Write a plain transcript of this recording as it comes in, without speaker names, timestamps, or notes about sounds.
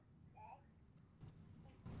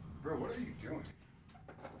Bro, what are you doing?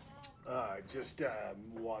 Just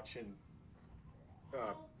watching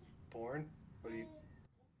porn. What are you?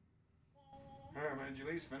 Alright, man, did you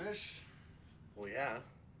at least finish? Well, yeah.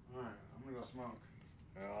 Alright, I'm gonna go smoke.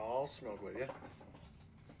 I'll smoke with you.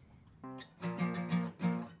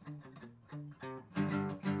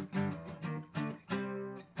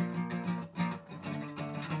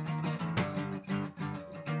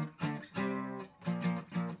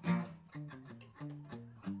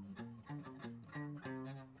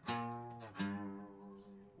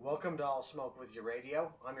 Welcome to I'll Smoke With You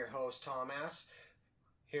Radio. I'm your host, Tom Ass.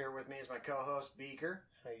 Here with me is my co-host, Beaker.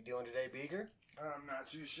 How you doing today, Beaker? I'm not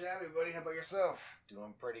too shabby, buddy. How about yourself?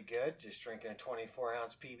 Doing pretty good. Just drinking a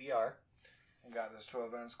 24-ounce PBR. I got this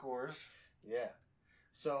 12-ounce Coors. Yeah.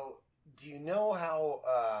 So, do you know how,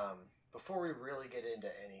 before we really get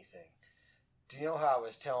into anything, do you know how I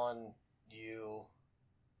was telling you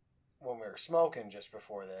when we were smoking just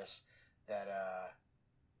before this that,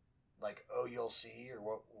 like, oh, you'll see, or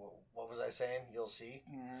what was I saying? You'll see?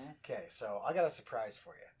 Mm-hmm. Okay, so I got a surprise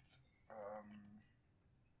for you.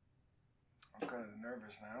 I'm kind of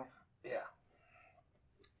nervous now. Yeah.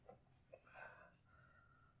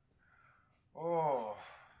 Oh.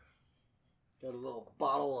 Got a little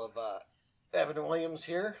bottle of Evan Williams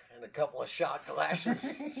here and a couple of shot glasses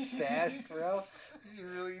stashed, bro. You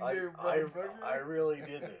really did, motherfucker. I really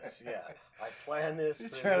did this, yeah. I planned this. You're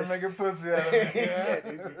trying to make a pussy out of me. Yeah,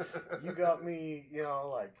 dude. You got me,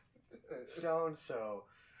 like, stoned, so...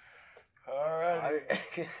 Alright.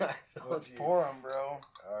 Let's pour them, bro.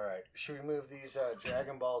 Alright. Should we move these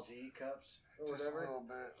Dragon Ball Z cups or Just whatever? a little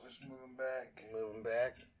bit. Let's move them back. Move them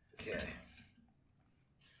back. Okay.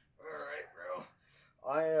 Alright, bro.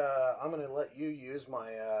 I'm going to let you use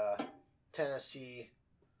my Tennessee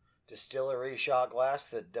distillery shot glass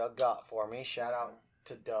that Doug got for me. Shout out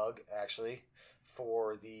to Doug, actually,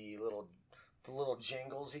 for the little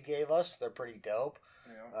jingles he gave us. They're pretty dope.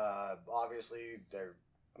 Yeah. Obviously, they're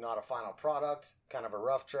not a final product, kind of a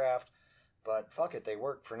rough draft, but fuck it, they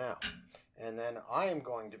work for now. And then I am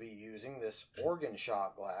going to be using this organ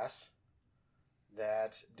shot glass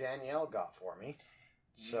that Danielle got for me.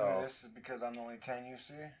 So this is because I'm only 10, you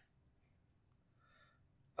see?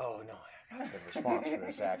 Oh, no, I got a good response for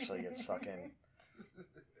this, actually. It's fucking...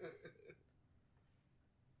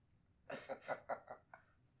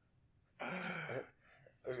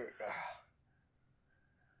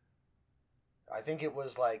 I think it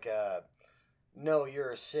was like, no,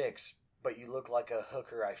 you're a 6, but you look like a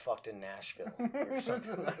hooker I fucked in Nashville, or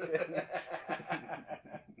something like that.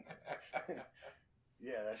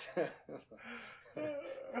 Yeah, that's...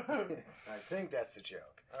 I think that's the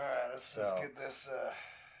joke. Alright, let's get this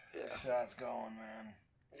shots going, man.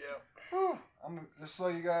 Yep. Whew. Just so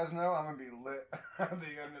you guys know, I'm going to be lit by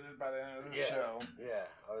the end of this show. Yeah,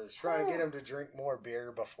 I was trying to get him to drink more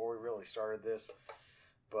beer before we really started this,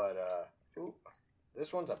 but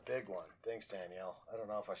this one's a big one. Thanks, Danielle. I don't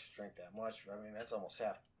know if I should drink that much. I mean, that's almost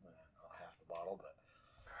half the bottle, but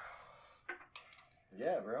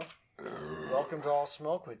yeah, bro. Welcome to All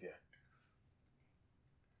Smoke With You.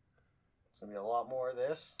 It's gonna be a lot more of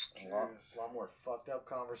this, a lot more fucked up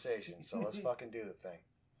conversations. So let's fucking do the thing.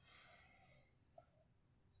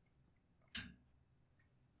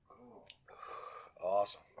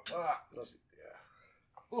 Awesome.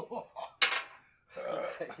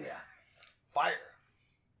 Yeah. Fire.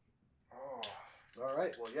 Oh. All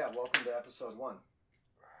right. Well, yeah. Welcome to episode 1.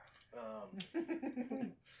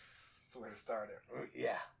 That's the way to start it.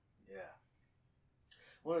 Yeah.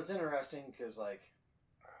 Well, it's interesting because, like,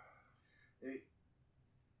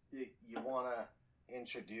 you want to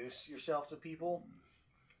introduce yourself to people.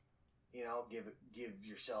 Give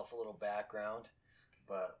yourself a little background,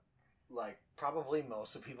 but like probably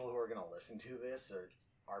most of the people who are going to listen to this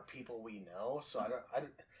are people we know. So I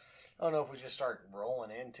don't know if we just start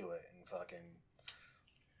rolling into it and fucking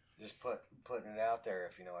just putting it out there,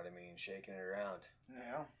 if you know what I mean, shaking it around.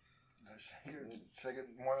 Yeah. Shake it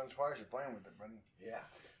more than twice. You're playing with it, buddy. Yeah.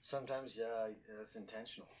 Sometimes that's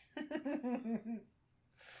intentional.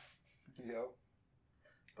 Yep.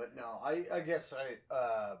 But no, I guess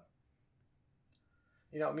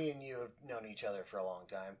me and you have known each other for a long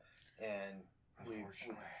time, and we've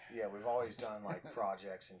always done like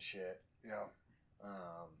projects and shit. Yeah.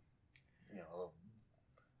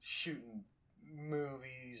 Shooting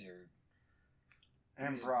movies or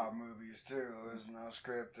improv movies too. There's no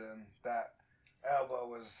script, and that elbow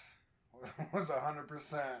was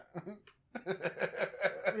 100%.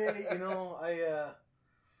 Yeah,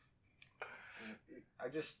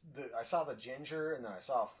 I saw the ginger, and then I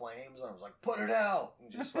saw flames, and I was like, put it out,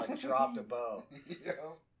 and just like dropped a bow.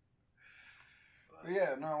 Yeah. But yeah,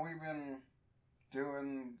 yeah, no, we've been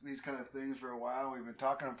doing these kind of things for a while. We've been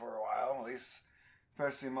talking for a while, at least,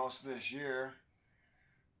 especially most of this year.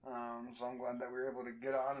 So I'm glad that we were able to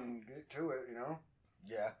get on and get to it, you know?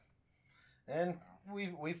 Yeah. And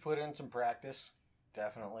we've put in some practice,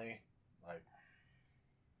 definitely. Like,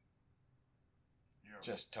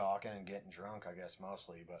 just talking and getting drunk, I guess,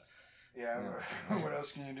 mostly. But yeah, you know. What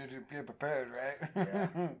else can you do to get prepared, right? Yeah.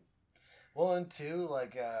 Well, and two,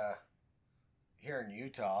 like, here in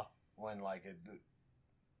Utah, when, like,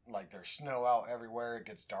 there's snow out everywhere, it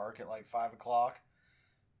gets dark at, like, 5 o'clock,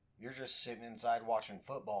 you're just sitting inside watching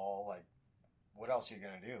football. Like, what else are you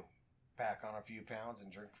going to do? Pack on a few pounds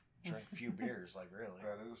and drink a few beers, like, really.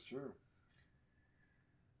 That is true.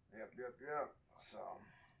 Yep. So,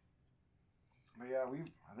 but yeah,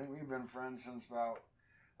 I think we've been friends since about,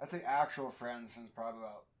 I'd say actual friends since probably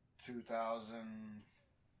about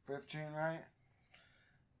 2015, right?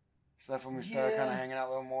 So that's when we started kind of hanging out a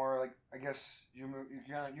little more. Like, I guess you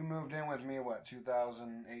moved in with me, what,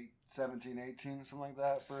 2008, 17, 18, something like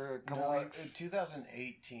that, for a couple weeks? In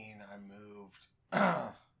 2018, I moved,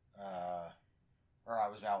 or I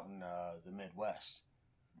was out in the Midwest,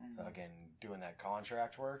 again, doing that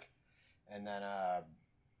contract work. And then, let's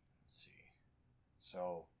see.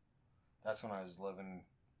 So, that's when I was living.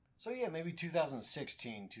 So, yeah, maybe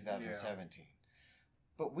 2016, 2017. Yeah.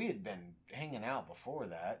 But we had been hanging out before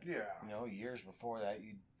that. Yeah. You know, years before that,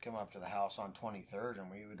 you'd come up to the house on 23rd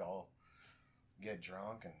and we would all get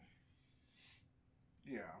drunk and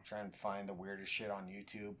try and find the weirdest shit on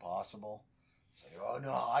YouTube possible. It's like, oh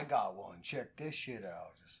no, I got one. Check this shit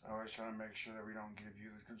out. Just always trying to make sure that we don't give you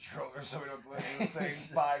the controller so we don't listen to the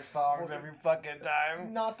same 5 songs every fucking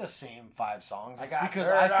time. Not the same 5 songs. It's because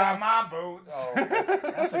I found my boots. Oh,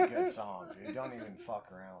 that's a good song, dude. Don't even fuck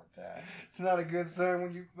around with that. It's not a good song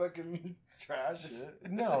when you fucking trash it.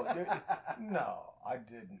 No, I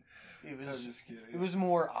didn't. I'm just kidding. It was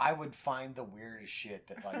more, I would find the weirdest shit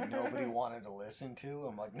that, like, nobody wanted to listen to.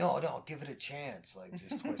 I'm like, no, give it a chance. Like,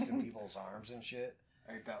 just twisting people's arms and shit.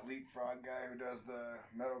 Like that Leapfrog guy who does the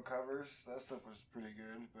metal covers. That stuff was pretty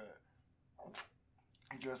good, but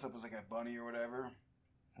he dressed up as like a bunny or whatever.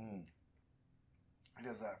 He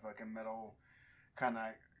does that fucking metal Cotton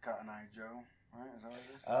Eye Joe, right? Is that what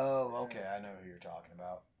it is? Oh, okay. I know who you're talking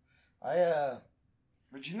about.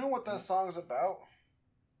 But you know what that song is about?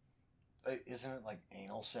 Isn't it like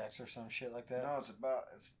anal sex or some shit like that? No,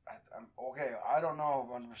 okay, I don't know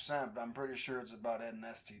 100%, but I'm pretty sure it's about an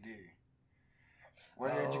STD.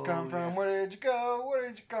 Where did you come from? Where did you go? Where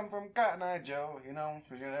did you come from? Cotton Eye Joe, you know?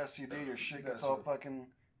 Because you're an STD, your shit gets all fucking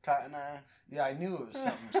cotton eye. Yeah, I knew it was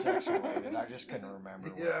something sex related. I just couldn't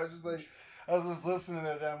remember. Yeah, I was just listening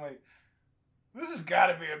to it, I'm like, this has got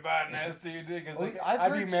to be about an STD, because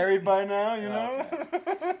I'd be married by now, you know?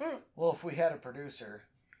 Okay. Well, if we had a producer...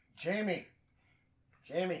 Jamie,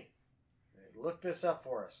 look this up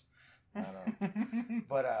for us. I don't know.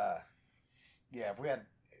 But, yeah, if we had,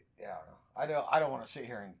 I don't know. I don't want to sit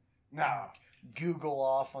here and Google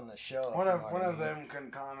off on the show. One of them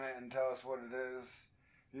can comment and tell us what it is.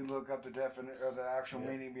 You look up the the actual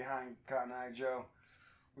meaning behind Cotton Eye Joe.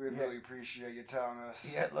 We'd really appreciate you telling us.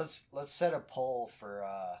 Yeah, let's set a poll for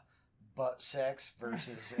butt sex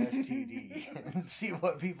versus STD and see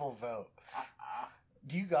what people vote.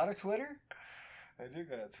 Do you got a Twitter? I do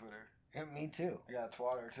got a Twitter. Yeah, me too. I got a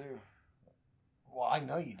Twatter too. Well, I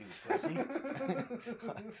know you do, pussy.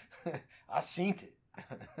 I seen it.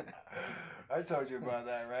 I told you about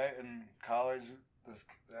that, right? In college, this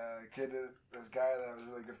this guy that I was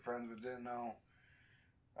really good friends with didn't know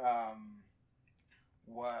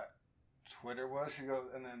what Twitter was. He goes,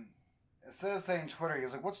 and then instead of saying Twitter, he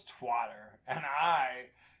was like, "What's Twatter?" And I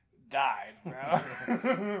died,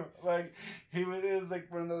 bro. Like, it was like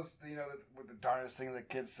one of those, you know, with the darndest things that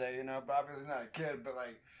kids say, you know, but obviously not a kid, but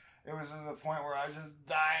like, it was to the point where I was just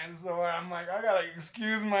dying, so I'm like, I gotta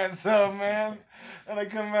excuse myself, man. And I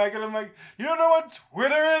come back and I'm like, you don't know what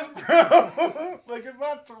Twitter is, bro? Like, it's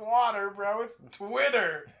not Twatter, bro, it's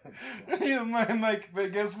Twitter. And I'm like,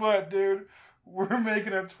 but guess what, dude? We're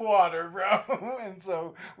making a Twatter, bro. And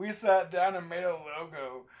so we sat down and made a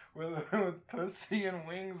logo with pussy and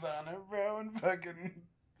wings on it, bro, and fucking...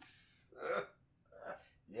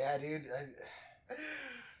 Yeah, dude.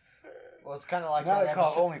 Well, it's kind of like now that they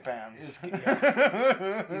call OnlyFans.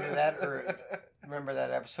 Either that or remember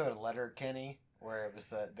that episode of Letterkenny where it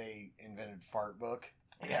was they invented Fart Book?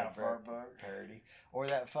 Yeah, Fart Book parody. Or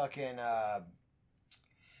that fucking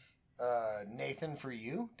Nathan For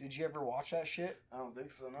You. Did you ever watch that shit? I don't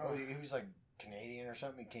think so. No. Oh, he was like Canadian or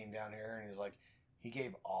something. He came down here and he's like, he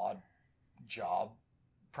gave odd job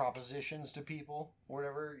propositions to people, or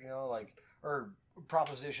whatever, you know, like, or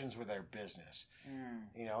propositions with their business.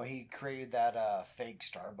 You know, he created that fake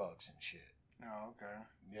Starbucks and shit. Oh, okay.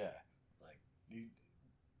 Yeah, like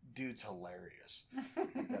dude's hilarious.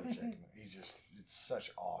 You gotta check him. It's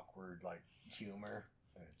such awkward like humor.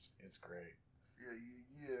 It's great.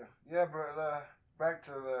 Yeah. But back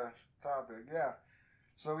to the topic. Yeah.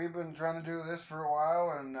 So we've been trying to do this for a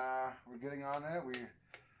while, and we're getting on it. We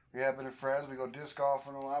have been friends. We go disc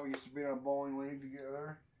golfing a lot. We used to be in a bowling league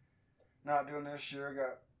together. Not doing this year.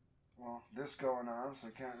 Got this going on, so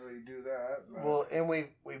I can't really do that. But. Well, and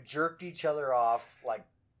we've jerked each other off like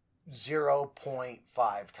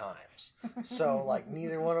 0.5 times. So like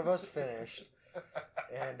neither one of us finished.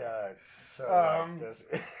 And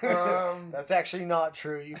that's actually not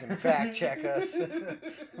true. You can fact check us.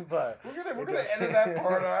 But we're gonna edit that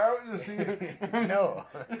part out. No.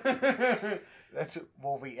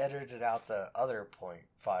 We edited out the other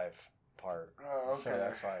 0.5 part. Oh, okay. So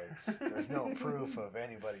that's why there's no proof of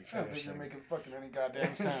anybody finishing. I don't think you're making fucking any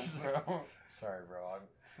goddamn sense, bro. Sorry, bro.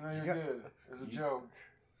 No, you're good. It was a joke.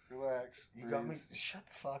 Relax. You got me. Shut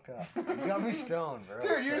the fuck up. You got me stoned, bro.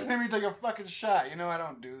 Dude, you just made me take a fucking shot. You know I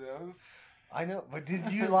don't do those. I know, but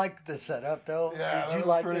did you like the setup though? Yeah, did you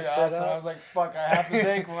like the awesome. setup? I was like, fuck, I have to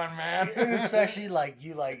take one, man. And especially you're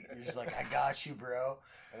just like, I got you, bro.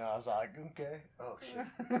 And I was like, okay. Oh shit.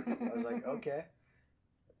 I was like, okay.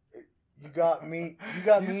 You got me.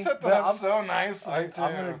 You set that up so nicely, too.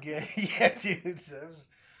 I'm gonna get dude.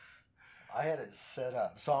 I had it set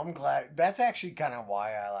up, so I'm glad. That's actually kind of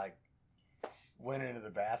why I went into the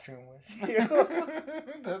bathroom with you.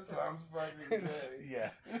 That sounds fucking gay.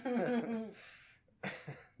 Yeah.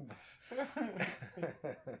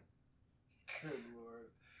 Good lord.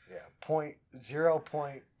 Yeah.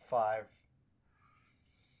 0.5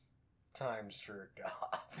 times jerked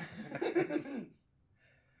off.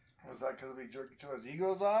 Was that because we jerk each other's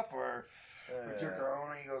egos off, or we jerk our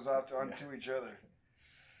own egos off onto each other?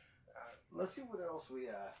 Let's see what else we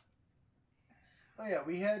Oh yeah,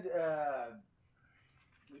 we had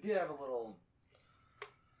we did have a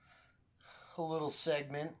little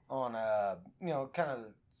segment on kind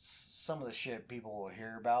of some of the shit people will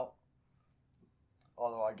hear about.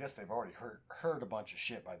 Although I guess they've already heard a bunch of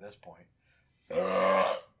shit by this point.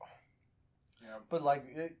 Yeah. But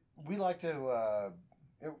we like to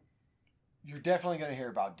you're definitely going to hear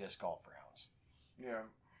about disc golf rounds. Yeah.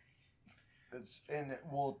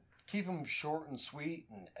 We'll keep them short and sweet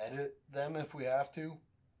and edit them if we have to.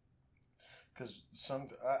 Because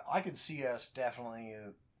I could see us definitely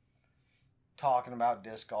talking about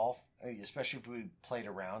disc golf, especially if we played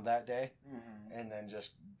around that day, and then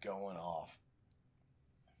just going off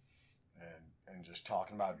and just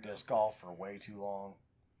talking about disc golf for way too long.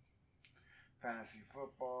 Fantasy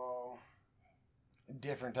football.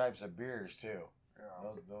 Different types of beers too.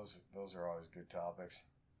 Yeah. Those are always good topics.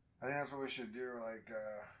 I think that's what we should do.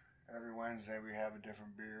 Every Wednesday we have a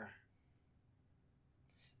different beer.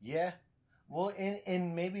 Yeah. Well,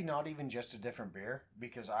 and maybe not even just a different beer,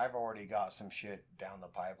 because I've already got some shit down the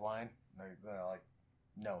pipeline.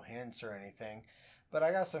 No hints or anything, but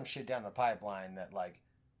I got some shit down the pipeline that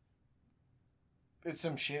it's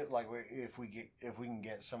some shit if we can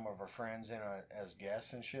get some of our friends in as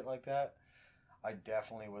guests and shit like that. I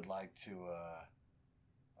definitely would like to.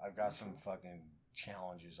 I've got some fucking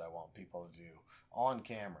challenges I want people to do on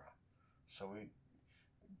camera. So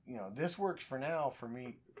this works for now for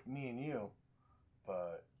me and you,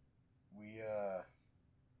 but we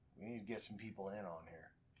need to get some people in on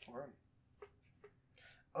here. Right.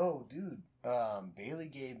 Oh, dude, Bailey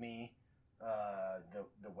gave me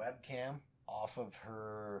the webcam off of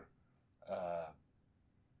her.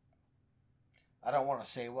 I don't want to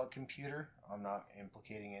say what computer. I'm not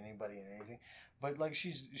implicating anybody in anything, but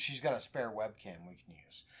she's got a spare webcam we can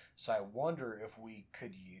use. So I wonder if we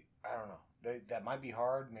could use. I don't know. That might be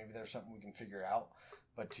hard. Maybe there's something we can figure out.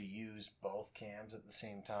 But to use both cams at the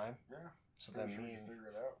same time. Yeah. So then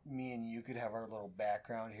me and you could have our little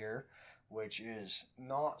background here, which is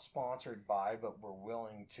not sponsored by, but we're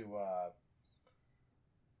willing to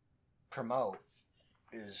promote,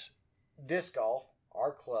 is disc golf,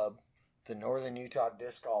 our club, the Northern Utah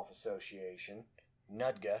Disc Golf Association,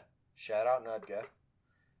 NUDGA, shout out NUDGA,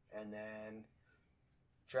 and then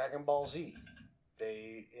Dragon Ball Z.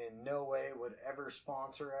 They in no way would ever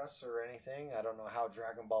sponsor us or anything. I don't know how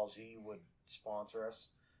Dragon Ball Z would sponsor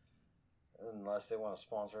us, unless they want to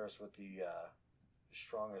sponsor us with the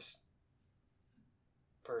strongest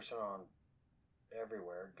person on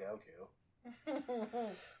everywhere, Goku.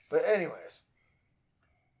 But anyways,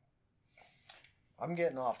 I'm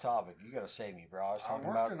getting off topic. You got to save me, bro. I was talking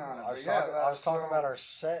about our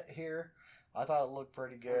set here. I thought it looked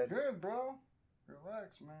pretty good. Good, bro.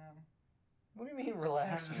 Relax, man. What do you mean,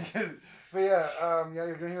 relax? I'm just kidding. But yeah,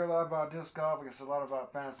 you're gonna hear a lot about disc golf. I guess a lot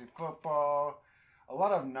about fantasy football, a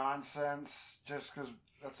lot of nonsense. Just because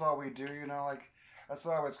that's all we do, you know. Like that's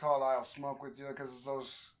why it's called "I'll Smoke with You" because it's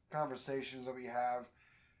those conversations that we have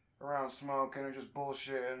around smoking are just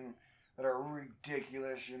bullshit and that are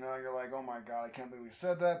ridiculous. You know, you're like, oh my god, I can't believe we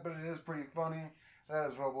said that, but it is pretty funny. That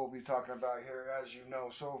is what we'll be talking about here, as you know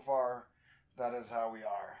so far. That is how we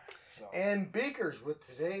are. So. And Beakers with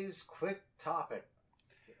today's quick topic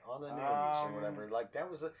on the news or whatever. Like that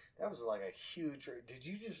was like a huge. Did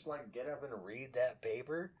you just like get up and read that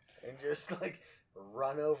paper and just like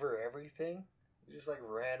run over everything? You just like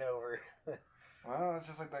ran over. Well, it's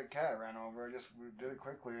just like that cat ran over. We did it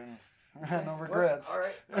quickly and had no regrets.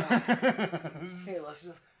 Well, all right. Hey, let's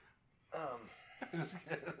just.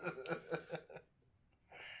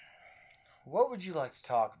 What would you like to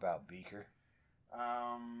talk about, Beaker?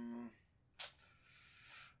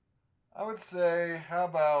 I would say, how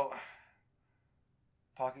about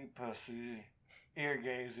pocket pussy, ear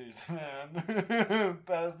gazers, man.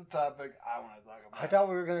 That is the topic I want to talk about. I thought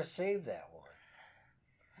we were going to save that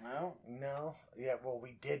one. Well, no. Yeah, well,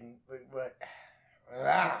 we didn't. But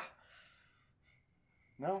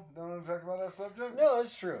No? Don't want to talk about that subject? No,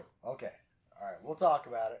 it's true. Okay. All right, we'll talk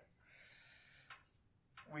about it.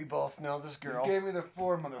 We both know this girl. You gave me the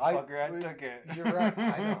floor, motherfucker. I took it. You're right.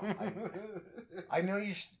 I know. I know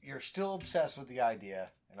you're still obsessed with the idea,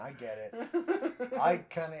 and I get it. I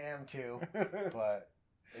kind of am too, but...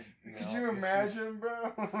 Could you imagine,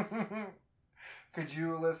 bro? Could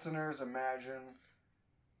you, listeners, imagine?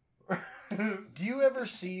 Do you ever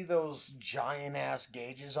see those giant-ass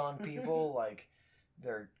gauges on people? Like,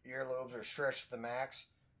 their earlobes are stretched to the max?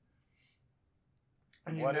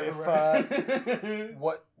 What if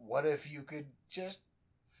what if you could just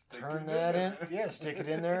turn that in? Yeah, stick it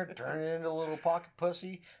in there, turn it into a little pocket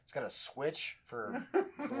pussy. It's got a switch for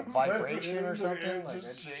a little vibration or something. Like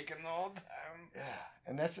just shaking the whole time. Yeah,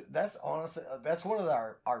 and that's honestly that's one of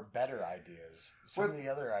our better ideas. Some of the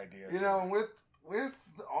other ideas, you know, with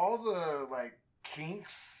all the like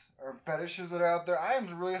kinks or fetishes that are out there, I am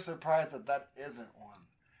really surprised that isn't one.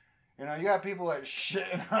 You know, you got people like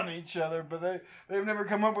shitting on each other, but they've never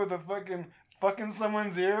come up with a fucking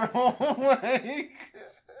someone's ear hole. Like,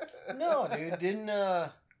 no, dude, didn't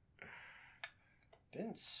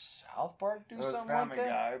South Park do something Family like that?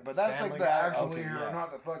 Guy, but that's Family like the Guy? actual Okay, ear, yeah.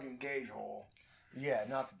 not the fucking gauge hole. Yeah,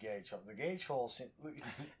 not the gauge hole. The gauge hole,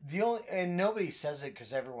 the only, and nobody says it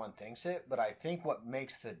because everyone thinks it, but I think what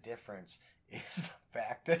makes the difference is the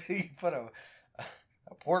fact that he put a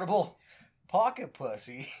portable pocket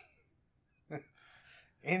pussy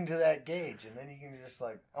into that gauge, and then you can just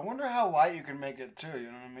like... I wonder how light you can make it too, you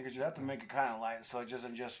know what I mean? Because you have to make it kind of light so it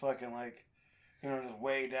doesn't just fucking like, you know, just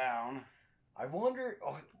way down. I wonder,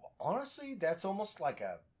 honestly, that's almost like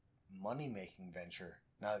a money-making venture.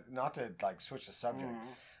 Now, not to like switch the subject,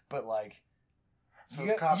 but like, so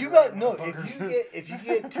if you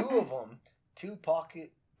get two of them, two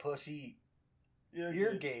pocket pussy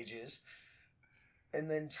ear gauges, and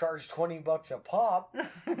then charge $20 a pop.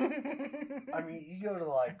 I mean, you go to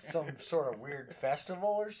like some sort of weird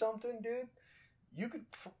festival or something, dude. You could,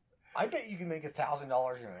 I bet you can make $1,000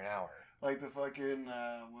 in an hour. Like the fucking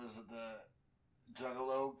was it the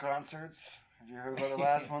Juggalo concerts? Have you heard about the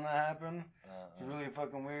last one that happened? It's really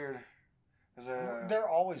fucking weird. They're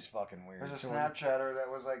always fucking weird. There's a Snapchatter that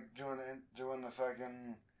was like doing the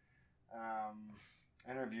fucking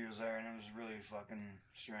interviews there, and it was really fucking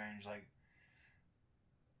strange. Like,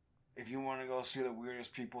 if you want to go see the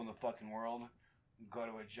weirdest people in the fucking world, go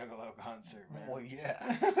to a Juggalo concert, man. Well,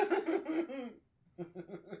 yeah.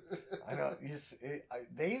 I know.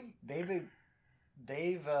 They've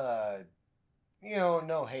you know,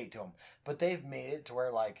 no hate to them, but they've made it to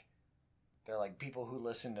where like they're like people who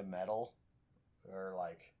listen to metal, or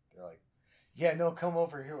like they're like, yeah, no, come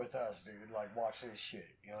over here with us, dude. Like, watch this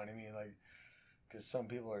shit. You know what I mean? Like, because some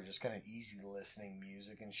people are just kind of easy listening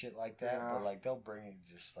music and shit like that, but like they'll bring it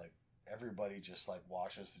just like everybody just like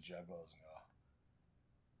watches the Juggalos and go,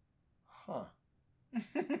 huh.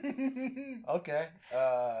 Okay.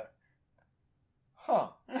 Huh.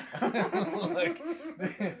 Like,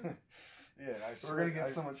 yeah, I swear. We're gonna get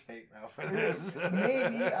so much hate now for this.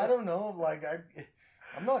 Maybe, I don't know. Like,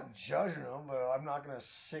 I'm not judging them, but I'm not gonna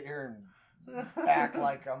sit here and act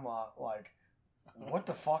like I'm like, what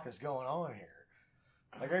the fuck is going on here?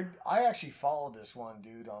 Like, I actually followed this one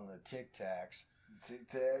dude on the Tic Tacs. Tic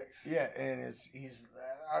Tacs. Yeah, and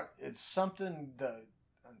it's something the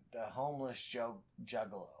homeless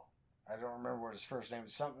Juggalo. I don't remember what his first name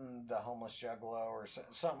is. Something the homeless juggalo or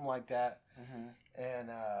something like that. Mm-hmm. And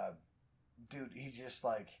dude, he just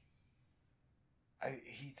like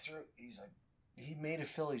he's like he made a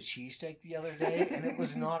Philly cheesesteak the other day, and it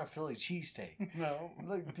was not a Philly cheesesteak. No,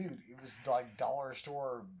 like dude, it was like dollar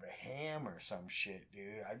store ham or some shit,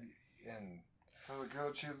 dude. So the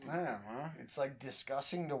grilled cheese and ham, huh? It's like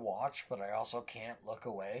disgusting to watch, but I also can't look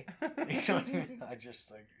away. You know what I mean? I just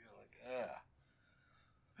like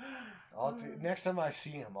ugh. Next time I see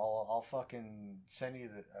him, I'll fucking send you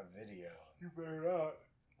a video. You better not.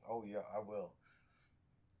 Oh yeah, I will.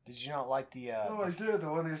 Did you not like the? I did. The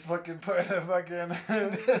one he's fucking putting the fucking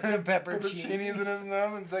the pepperoncinis in his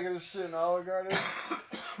nose and taking his shit in Olive Garden.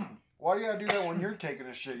 Why do you gotta do that when you're taking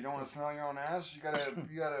a shit? You don't want to smell your own ass. You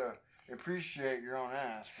gotta appreciate your own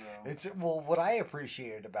ass, bro. What I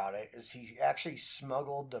appreciated about it is he actually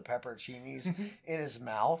smuggled the pepperoncinis in his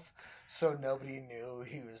mouth, so nobody knew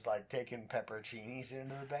he was like taking pepperoncinis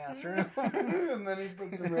into the bathroom. And then he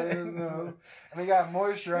puts them right in his nose, and they got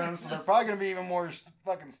moisture on them, so they're probably gonna be even more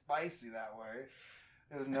fucking spicy that way.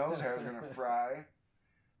 His nose hair is gonna fry.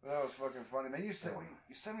 That was fucking funny. Then you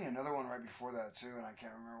sent me another one right before that too, and I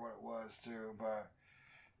can't remember what it was too, but.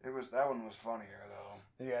 That one was funnier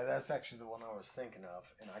though. Yeah, that's actually the one I was thinking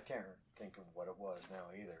of, and I can't think of what it was now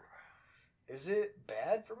either. Is it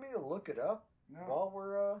bad for me to look it up while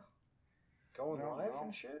we're going live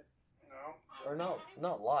and shit? No. Or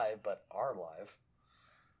not live, but our live.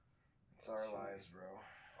 It's our lives, bro.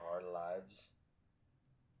 Our lives.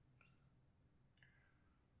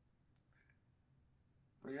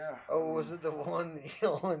 But yeah. Oh, was it the one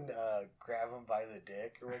yelling, grab him by the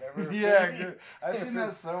dick or whatever? Yeah, I've seen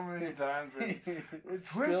that so many times.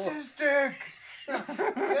 It's twist his dick! Give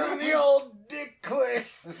him the old dick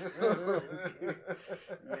twist! Yeah,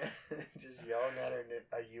 just yelling at her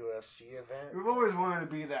at a UFC event. We've always wanted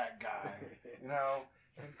to be that guy, you know?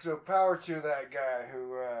 So power to that guy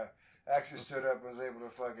who actually stood up and was able to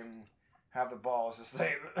fucking have the balls to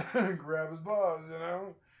say that, grab his balls, you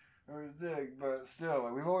know? Or his dick, but still,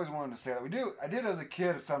 like, we've always wanted to say that. I did as a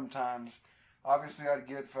kid sometimes. Obviously, I'd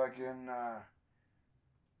get fucking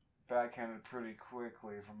backhanded pretty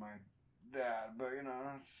quickly from my dad, but you know,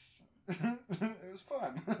 it was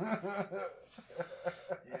fun.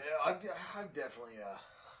 Yeah, I've definitely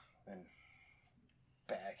been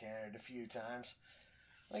backhanded a few times.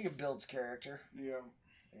 I think it builds character. Yeah.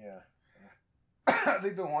 Yeah. I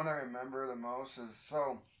think the one I remember the most is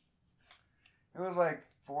it was like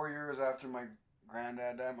 4 years after my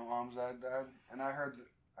granddad died, my mom's dad died, and I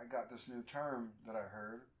got this new term that I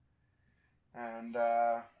heard, and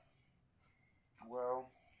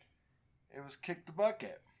it was kick the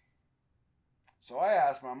bucket. So I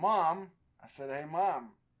asked my mom, I said, "Hey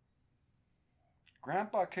mom,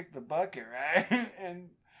 Grandpa kicked the bucket, right?"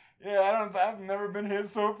 And yeah, I've never been hit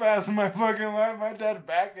so fast in my fucking life. My dad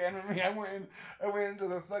backhanded me. I went into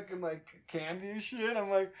the fucking like candy and shit. I'm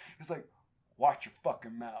like, he's like, "Watch your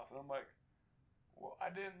fucking mouth." And I'm like, well, I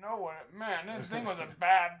didn't know what it meant. I didn't think it was a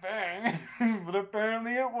bad thing. But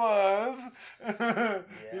apparently it was. Yeah.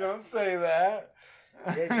 You don't say that.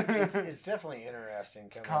 It's definitely interesting.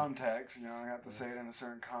 It's context. You know, you have to say it in a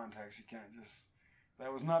certain context. You can't just...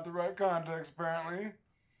 That was not the right context, apparently.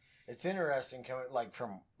 It's interesting coming, like,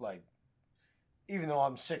 from, like... Even though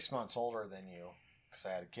I'm 6 months older than you, because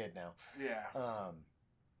I had a kid now. Yeah.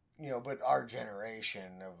 You know, but our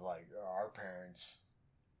generation of, like, our parents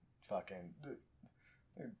fucking...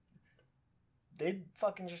 They'd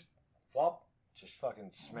fucking just fucking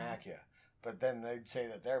smack you. But then they'd say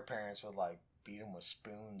that their parents would, like, beat them with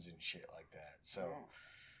spoons and shit like that. So,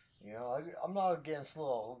 you know, I'm not against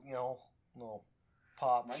little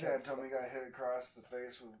pop. My dad told me he got hit across the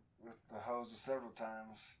face with the hose several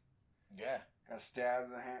times. Yeah. Got stabbed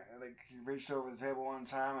in the hand. Like, he reached over the table one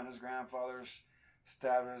time and his grandfather's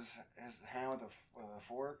stabbed his hand with a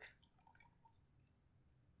fork.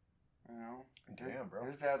 You know? Damn, bro.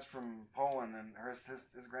 His dad's from Poland, and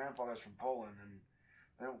his grandfather's from Poland, and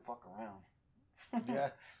they don't fuck around.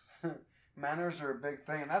 Yeah. Manners are a big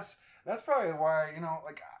thing, and that's probably why, you know,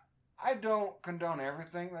 like, I don't condone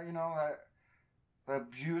everything, that, you know, that the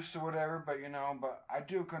abuse or whatever, but, you know, but I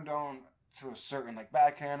do condone to a certain, like,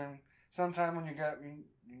 backhanding. Sometimes when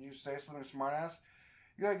you say something smart ass,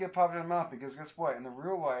 you gotta get popped in the mouth, because guess what? In the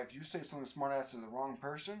real life, you say something smart ass to the wrong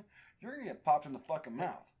person, you're gonna get popped in the fucking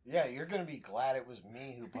mouth. Yeah, you're gonna be glad it was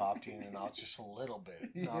me who popped you in the mouth just a little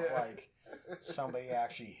bit, not like somebody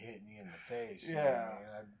actually hitting you in the face. Yeah. You know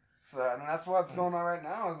what I mean? So, and that's what's going on right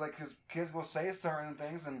now, is like, because kids will say certain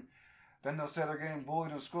things, and then they'll say they're getting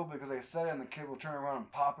bullied in school because they said it, and the kid will turn around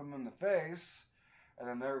and pop them in the face, and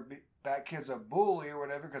then that kid's a bully or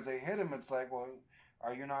whatever because they hit him, it's like, well,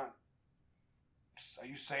 are you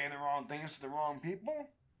saying the wrong things to the wrong people?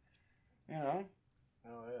 You know?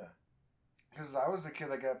 Oh, yeah. Because I was the kid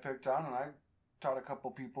that got picked on, and I taught a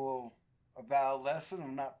couple people a valid lesson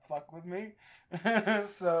and not fuck with me.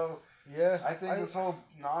 So, yeah, I think this whole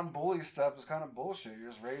non-bully stuff is kind of bullshit. You're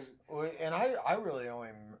just raising... And I really only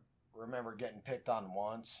remember getting picked on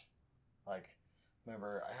once. Like,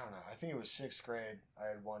 remember, I don't know, I think it was 6th grade. I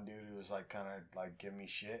had one dude who was, like, kind of, like, giving me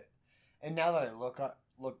shit. And now that I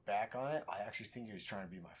look back on it, I actually think he was trying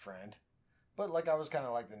to be my friend. But, like, I was kind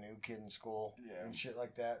of like the new kid in school and shit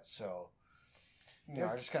like that. So, you know,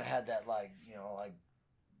 I just kind of had that, like, you know, like,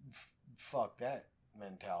 fuck that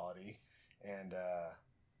mentality. And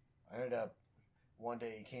I ended up, one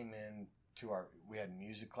day he came in to we had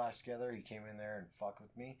music class together. He came in there and fucked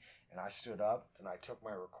with me. And I stood up and I took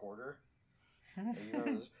my recorder. And you know,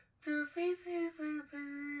 this,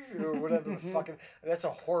 or whatever the fucking... That's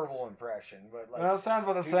a horrible impression, but like... No, it sounds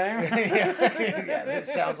about the same. Yeah, it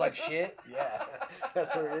sounds like shit. Yeah,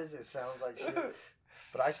 that's what it is. It sounds like shit.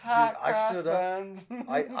 But I stood up.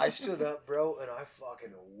 I stood up, bro, and I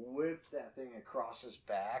fucking whipped that thing across his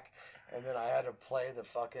back, and then I had to play the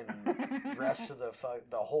fucking rest of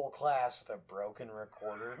the whole class with a broken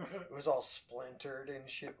recorder. It was all splintered and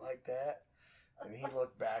shit like that. And he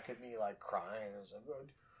looked back at me like crying. I was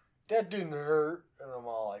like, that didn't hurt. And I'm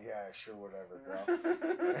all like, yeah, sure, whatever, bro.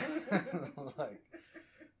 Like,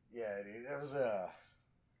 yeah, dude, that was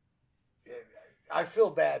I feel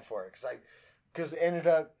bad for it because it ended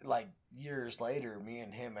up like years later, me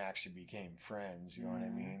and him actually became friends. You know what I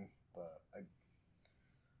mean? But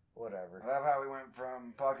whatever. I love how we went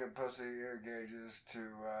from pocket pussy ear gauges to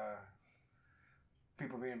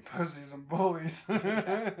people being pussies and bullies.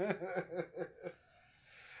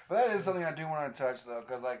 But that is something I do want to touch though,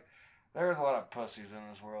 because like there's a lot of pussies in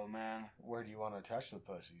this world, man. Where do you want to touch the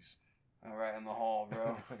pussies? All right, in the hall,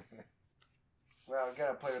 bro. So we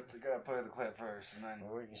gotta play the clip first, and then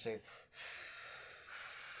what would you say?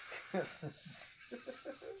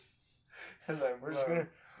 Like,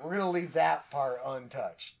 we're gonna leave that part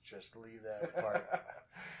untouched. Just leave that part.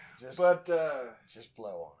 Just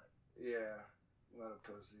blow on it. Yeah, a lot of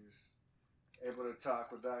pussies. Able to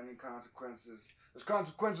talk without any consequences. There's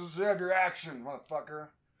consequences to every action, motherfucker.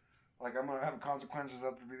 Like, I'm gonna have consequences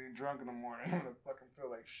after being drunk in the morning. I'm gonna fucking feel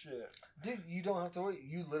like shit. Dude, you don't have to wait.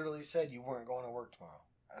 You literally said you weren't going to work tomorrow.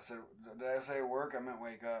 Did I say work? I meant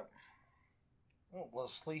wake up. Oh, well,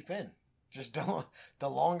 sleep in. Just don't. The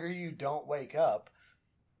longer you don't wake up,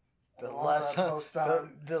 the less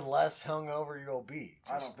hungover you'll be.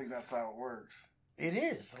 I don't think that's how it works. It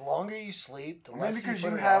is. The longer you sleep, the less. Maybe because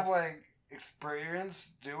you have like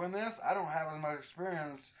experience doing this. I don't have as much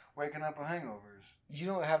experience waking up with hangovers. You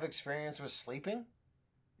don't have experience with sleeping?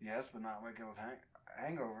 Yes, but not waking with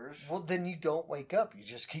hangovers. Well, then you don't wake up. You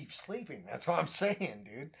just keep sleeping. That's what I'm saying,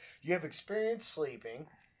 dude. You have experience sleeping,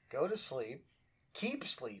 go to sleep, keep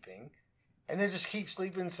sleeping, and then just keep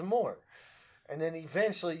sleeping some more. And then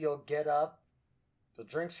eventually you'll get up, you'll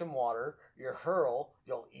drink some water, you'll hurl,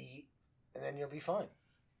 you'll eat, and then you'll be fine.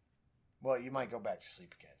 Well, you might go back to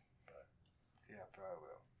sleep again. But yeah, probably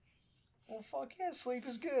will. Well, fuck yeah, sleep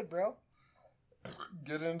is good, bro.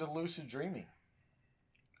 Get into lucid dreaming.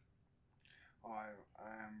 Oh, I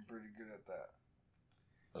am pretty good at that.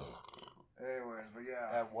 Anyways, but yeah.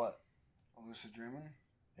 At what? Lucid dreaming.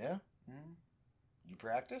 Yeah? Mm-hmm. You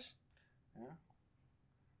practice? Yeah.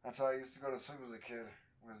 That's how I used to go to sleep as a kid.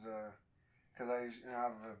 Was because I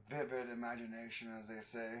have a vivid imagination, as they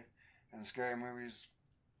say, and scary movies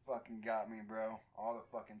fucking got me, bro, all the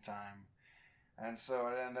fucking time. And so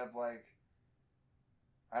I'd end up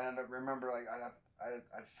remember like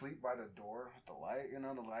I'd sleep by the door with the light, you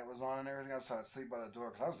know, the light was on and everything else, so I'd sleep by the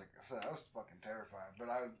door because I was fucking terrified. But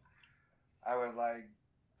I would like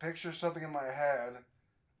picture something in my head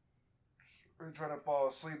and try to fall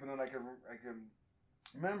asleep, and then I could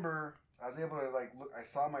remember. I was able to like look. I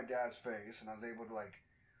saw my dad's face, and I was able to like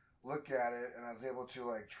look at it, and I was able to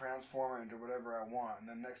like transform it into whatever I want. And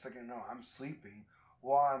then next thing you know, I'm sleeping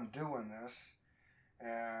while I'm doing this,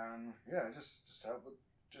 and yeah, just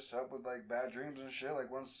help with like bad dreams and shit.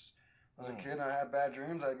 Like once as a kid, and I had bad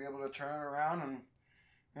dreams. I'd be able to turn it around and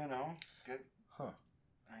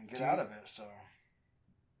get out of it. So,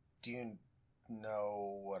 do you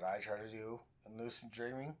know what I try to do in lucid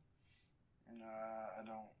dreaming? I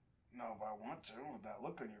don't know if I want to with that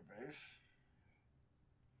look on your face.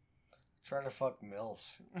 Try to fuck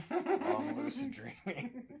MILFs while I'm lucid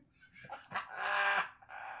dreaming.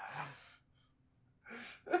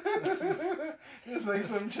 It's like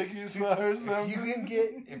some chick you saw or something. If you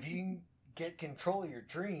can get control of your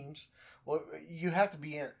dreams. Well, you have to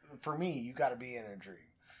be in. For me, you got to be in a dream.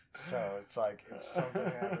 So it's like if something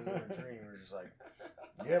happens in a dream, you're just like,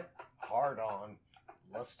 "Yep, hard on.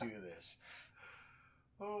 Let's do this."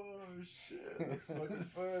 Oh shit! That's fucking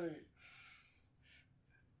funny.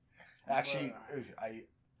 Actually,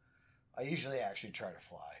 I usually actually try to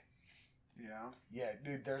fly. Yeah. Yeah,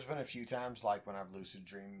 dude. There's been a few times like when I've lucid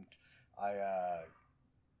dreamed, I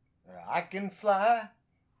can fly.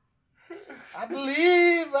 I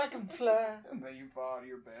believe I can fly. And then you fall out of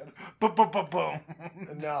your bed. Boom, boom, boom, boom.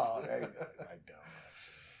 No, I don't.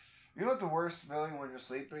 You know what the worst feeling when you're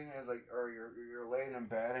sleeping is like, or you're laying in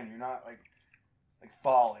bed and you're not like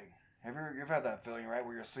falling. You've had that feeling, right,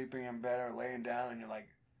 where you're sleeping in bed or laying down and you're like,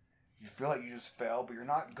 you feel like you just fell, but you're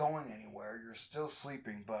not going anywhere. You're still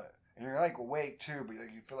sleeping, and you're like awake too, but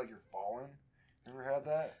like you feel like you're falling. You ever had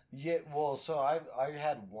that? Yeah, well, so I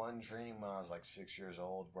had one dream when I was like 6 years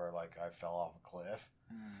old where like I fell off a cliff,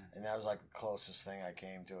 and that was like the closest thing I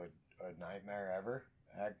came to a nightmare ever.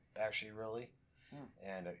 Actually, really,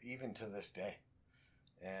 and even to this day,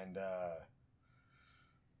 and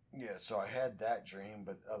yeah, so I had that dream,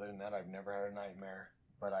 but other than that, I've never had a nightmare.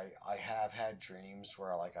 But I have had dreams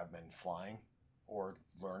where like I've been flying or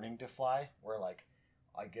learning to fly, where like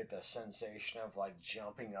I get the sensation of like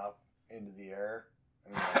jumping up into the air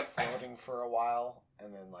and like floating for a while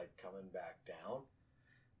and then like coming back down.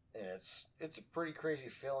 And it's a pretty crazy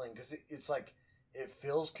feeling because it's like it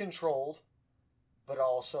feels controlled, but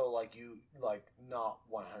also like you like not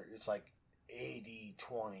 100. It's like 80-20%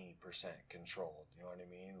 controlled. You know what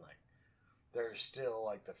I mean? Like there's still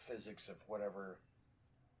like the physics of whatever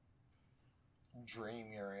dream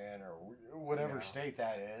you're in or whatever state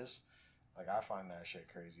that is. Like I find that shit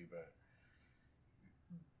crazy, but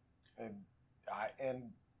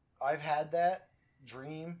I've had that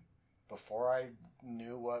dream before I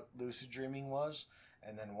knew what lucid dreaming was,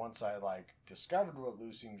 and then once I like discovered what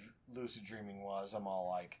lucid dreaming was, I'm all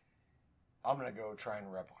like, I'm gonna go try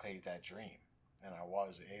and replicate that dream, and I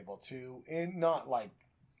was able to, and not like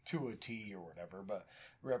to a T or whatever, but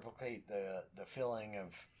replicate the feeling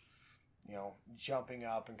of, you know, jumping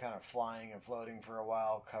up and kind of flying and floating for a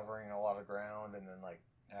while, covering a lot of ground, and then like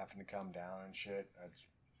having to come down and shit.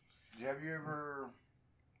 Have you ever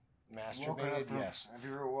masturbated? Yes. Have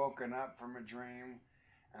you ever woken up from a dream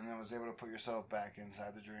and then was able to put yourself back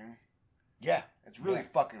inside the dream? Yeah. It's really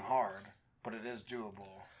fucking hard, but it is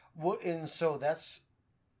doable. Well, and so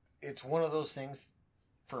it's one of those things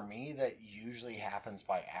for me that usually happens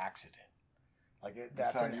by accident. Like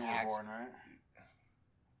that's how an you were born, right?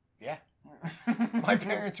 Yeah. My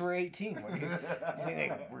parents were 18. What do you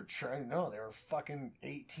think they were trying? No, they were fucking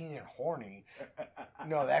 18 and horny.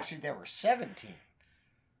 No, actually, they were 17.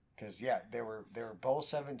 Because yeah, they were both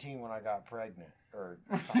 17 when I got pregnant. Or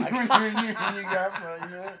when you got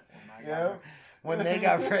pregnant. Yeah. When they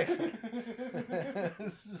got pregnant.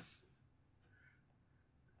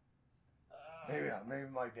 Maybe not. Maybe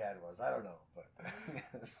my dad was. I don't know.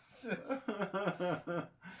 But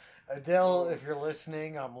Adele, if you're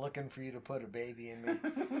listening, I'm looking for you to put a baby in me.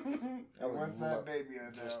 What's that baby,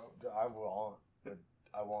 Adele?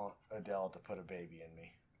 I want Adele to put a baby in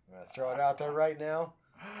me. I'm gonna throw it out there right now.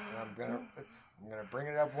 And I'm gonna bring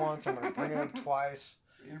it up once. I'm gonna bring it up twice.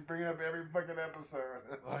 You bring it up every fucking episode.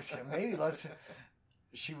 Maybe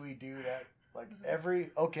should we do that? Like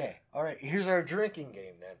okay. All right, here's our drinking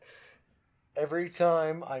game then. Every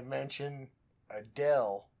time I mention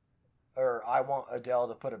Adele, or I want Adele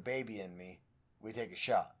to put a baby in me, we take a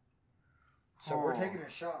shot. So we're taking a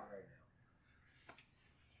shot right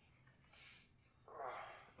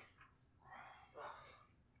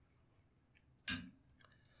now.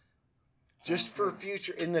 Just for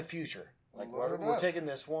in the future. Like we're taking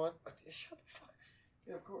this one. Shut the fuck.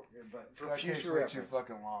 Yeah, of course. Yeah, but for future reference. Too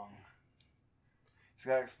fucking long. He's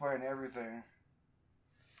got to explain everything.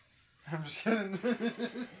 I'm just kidding.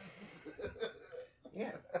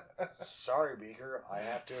 Yeah. Sorry, Beaker. I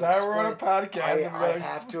have to. Sorry, we're on a podcast. I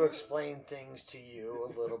have to explain things to you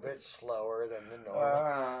a little bit slower than the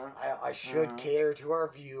normal. I should cater to our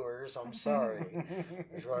viewers. I'm sorry.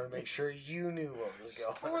 I just wanted to make sure you knew what was going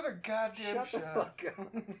on. Pour the goddamn Shut the fuck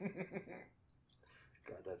up.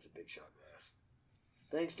 God, that's a big shot glass.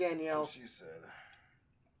 Thanks, Danielle. That's what she said.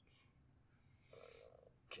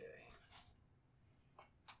 Okay.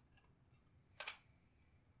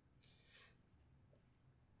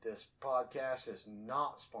 This podcast is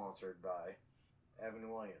not sponsored by Evan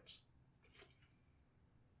Williams.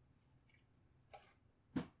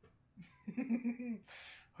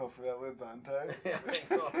 Hopefully that lid's on tight. Yeah,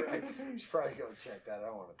 right. You should probably go check that. I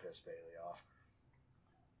don't want to piss Bailey off.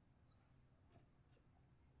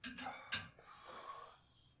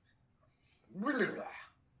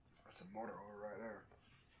 That's a motor oil right there.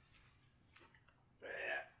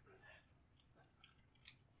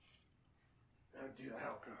 Oh, dude, I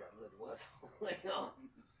don't think that lid was holding on.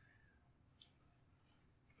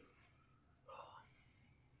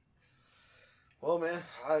 Well, man,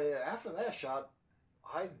 after that shot,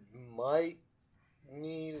 I might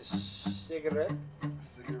need a cigarette. A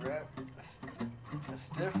cigarette? A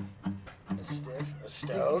stiff? A stiff? A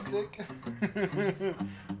stove? Stick?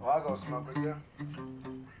 Well, I'll go smoke with you.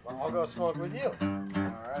 Well, I'll go smoke with you.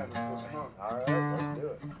 Alright, let's go smoke. Alright, let's do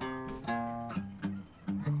it.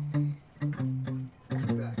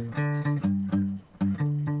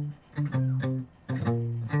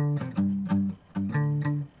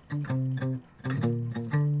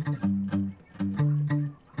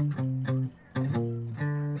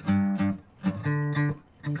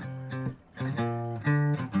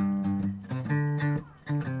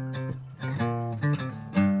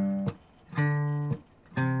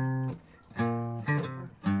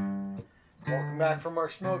 Back from our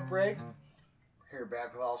smoke break. We're here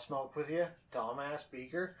back with All Smoke with you, Dumbass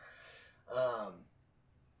Beaker.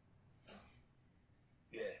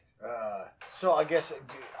 So I guess,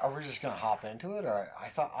 are we just gonna hop into it, or I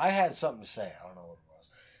thought I had something to say. I don't know what it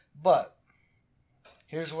was, but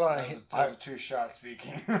here's what I was a two-shot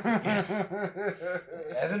speaking.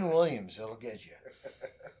 Evan Williams, it'll get you.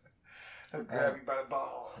 He'll grab you by the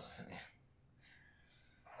balls.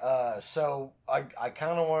 So I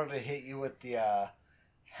kind of wanted to hit you with the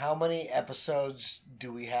how many episodes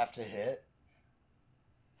do we have to hit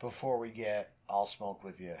before we get I'll Smoke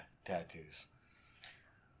With You tattoos?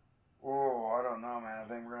 Oh, I don't know, man. I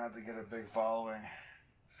think we're gonna have to get a big following.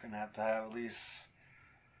 We're gonna have to have at least.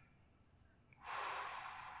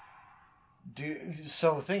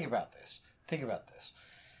 So think about this.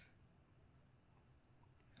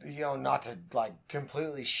 You know, not to like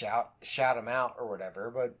completely shout them out or whatever,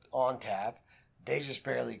 but on tap, they just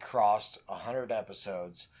barely crossed 100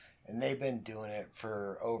 episodes, and they've been doing it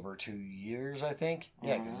for over 2 years, I think.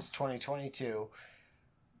 Yeah, because it's 2022.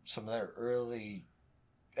 Some of their early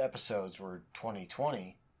episodes were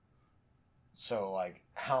 2020. So, like,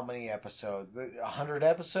 how many episodes? 100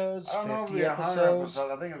 episodes? I don't know if 50 it'll be 100 episodes?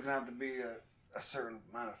 episodes. I think it's gonna have to be a certain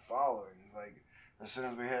amount of following. Like, as soon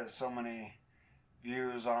as we hit so many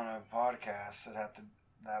views on a podcast,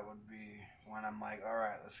 that would be when I'm like, all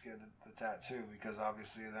right, let's get the tattoo, because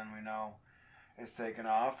obviously then we know it's taken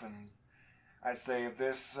off. And I'd say if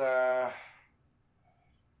this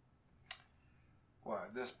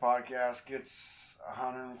if this podcast gets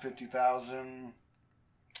 150,000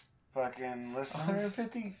 fucking listens,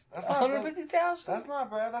 150? That's not 150,000? that's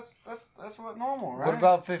not bad. That's what normal, right? What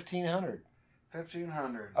about 1,500?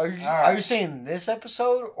 1,500. Are you saying this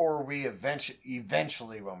episode, or we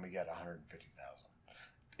eventually when we get 150,000?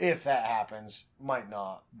 If that happens, might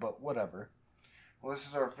not, but whatever. Well, this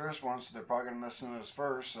is our first one, so they're probably gonna listen to us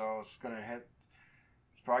first. So it's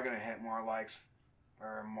probably gonna hit more likes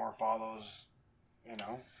or more follows. You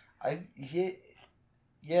know.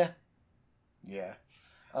 Yeah.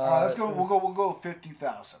 All right, let's go. We'll go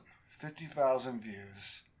 50,000. 50,000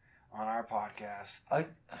 views on our podcast.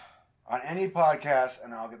 On any podcast,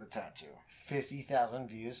 and I'll get the tattoo. 50,000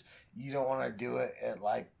 views. You don't want to do it at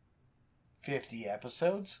like 50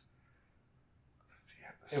 episodes? 50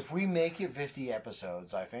 episodes. If we make it 50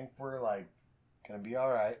 episodes, I think we're like going to be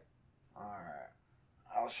all right. All right.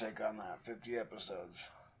 I'll shake on that. 50 episodes.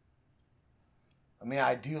 I mean,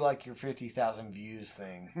 I do like your 50,000 views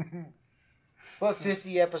thing. But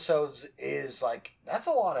 50 episodes is like, that's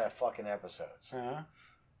a lot of fucking episodes. Uh-huh.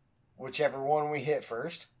 Whichever one we hit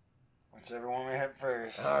first. Whichever one we hit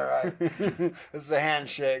first. All right. This is a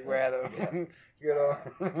handshake, rather. Yeah.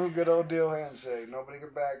 Good old deal handshake. Nobody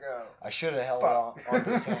can back out. I should have held on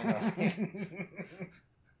this hand.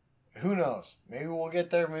 Who knows? Maybe we'll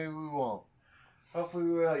get there, maybe we won't. Hopefully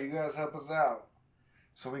we will. You guys help us out,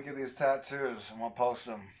 so we get these tattoos and we'll post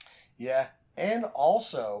them. Yeah. And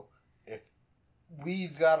also, if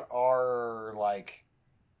we've got our, like,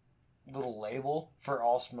 little label for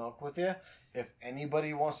All Smoke With You, if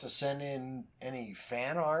anybody wants to send in any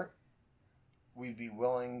fan art, we'd be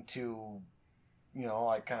willing to, you know,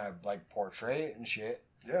 like, kind of, like, portray it and shit.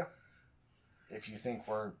 Yeah. If you think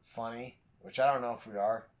we're funny, which I don't know if we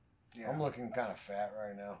are. Yeah. I'm looking kind of fat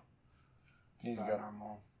right now. Need to go.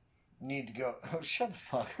 Normal. Need to go. Oh, shut the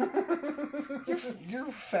fuck up.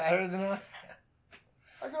 You're fatter than I am.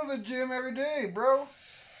 I go to the gym every day, bro.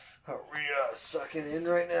 Are we sucking in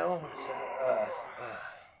right now?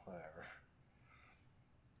 Whatever.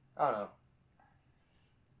 I don't know.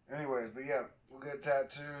 Anyways, but yeah, we'll get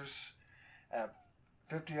tattoos at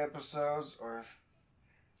 50 episodes or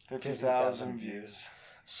 50,000 views.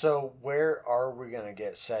 So where are we going to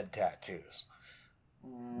get said tattoos?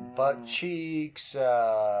 Butt cheeks,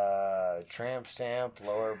 tramp stamp,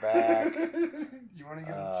 lower back. You want to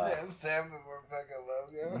get a tramp stamp before fucking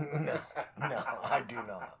logo? No, I do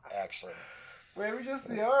not, actually. Maybe just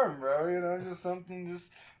the arm, bro. You know, just something,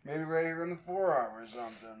 just maybe right here in the forearm or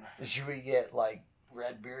something. Should we get, like,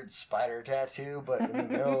 Redbeard's spider tattoo, but in the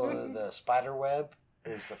middle of the spider web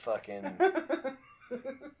is the fucking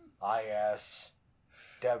ISWY?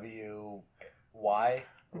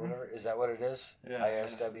 Or whatever. Is that what it is? Yeah.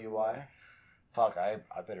 ISWY? Fuck, I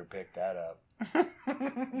better pick that up.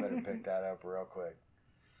 Better pick that up real quick.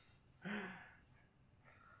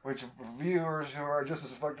 Which viewers who are just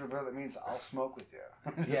as fucked up about it means I'll smoke with you.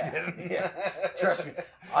 Yeah. Trust me,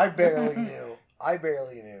 I barely knew,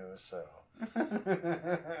 so.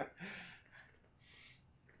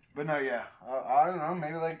 But no, yeah. I don't know,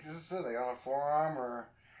 maybe like you said, like on a forearm or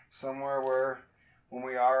somewhere where when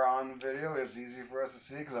we are on the video, it's easy for us to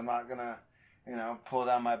see because I'm not going to, you know, pull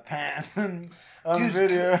down my pants and on the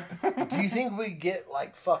video. Do you think we get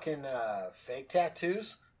like fucking fake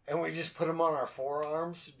tattoos and we just put them on our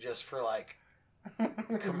forearms just for like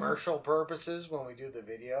commercial purposes when we do the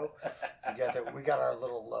video? We got our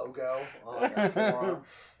little logo on our forearm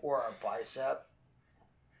or our bicep.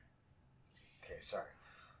 Okay, sorry.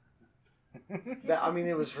 I mean,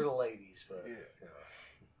 it was for the ladies, but yeah. You know.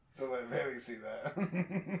 So let Bailey see that.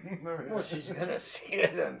 Well, she's gonna see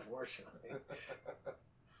it, unfortunately.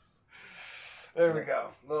 There we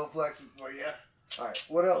go. Little flexing for you. All right,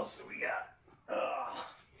 what else do we got?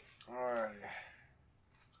 Alrighty.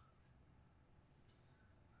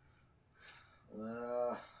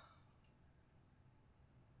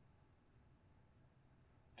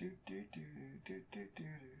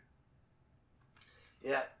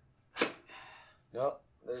 Yeah. Nope.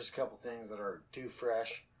 There's a couple things that are too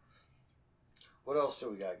fresh. What else do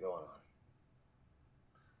we got going on?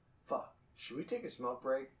 Fuck. Should we take a smoke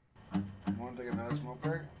break? You want to take another smoke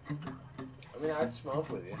break? I mean, I'd smoke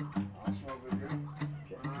with you. I'll smoke with you.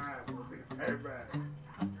 Okay. Alright, we'll be right back.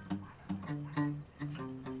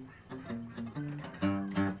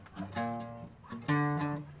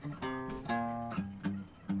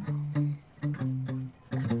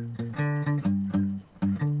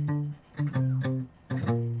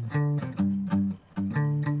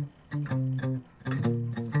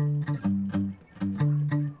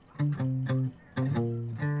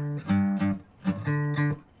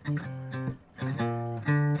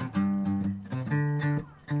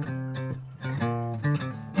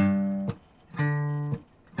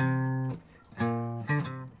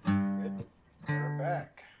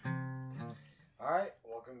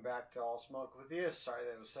 Smoke with you. Sorry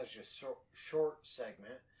that it was such a short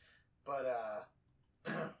segment, but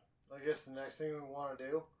I guess the next thing we want to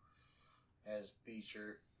do as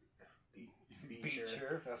Beacher.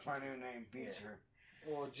 That's my new name, Beacher.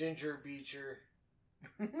 Yeah. Well, Ginger Beacher.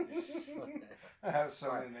 I have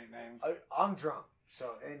so many nicknames. I'm drunk,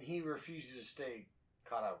 so and he refuses to stay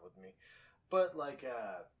caught up with me. But like,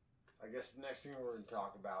 I guess the next thing we're going to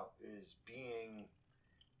talk about is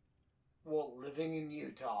living in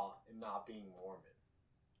Utah and not being Mormon,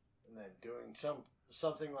 and then doing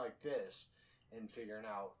something like this and figuring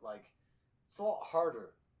out like it's a lot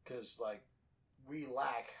harder because like we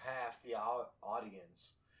lack half the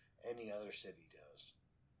audience any other city does.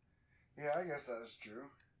 Yeah, I guess that is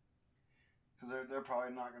true. Because they're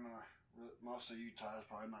probably not gonna. Most of Utah is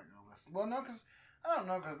probably not gonna listen. Well, no, because I don't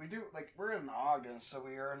know, because we do like we're in Ogden, so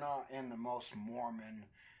we are not in the most Mormon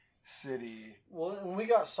city. Well, and we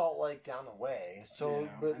got Salt Lake down the way, so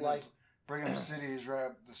yeah, but like Brigham City's right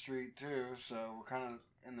up the street too, so we're kind of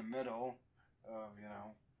in the middle of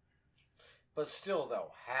But still,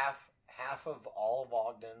 though, half of all of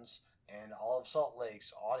Ogden's and all of Salt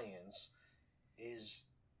Lake's audience is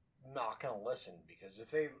not going to listen because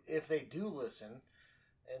if they do listen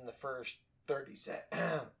in the first 30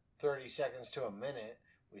 seconds to a minute,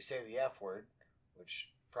 we say the F word,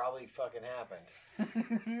 which probably fucking happened.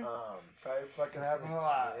 Probably fucking happened a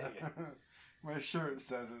lot. Yeah. My shirt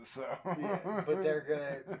says it, so. Yeah, but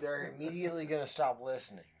they're immediately gonna stop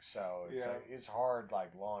listening. So it's hard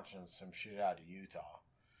like launching some shit out of Utah.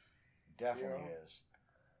 It definitely is.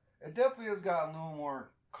 It definitely has gotten a little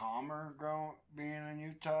more calmer being in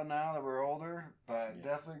Utah now that we're older, but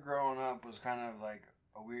definitely growing up was kind of like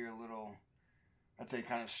a weird little, I'd say,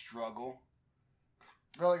 kind of struggle.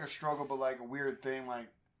 Not like a struggle, but like a weird thing,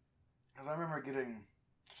 like, because I remember getting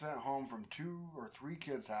sent home from 2 or 3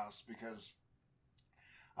 kids' house because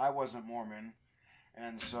I wasn't Mormon,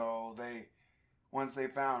 and so once they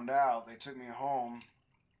found out, they took me home,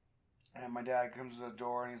 And my dad comes to the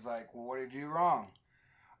door and he's like, well, what did you do wrong?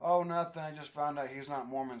 Oh, nothing. I just found out he's not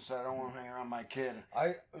Mormon, so I don't want to hang around my kid.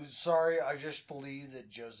 I just believe that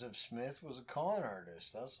Joseph Smith was a con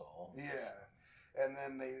artist. That's all. Yeah. And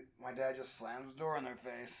then my dad just slams the door in their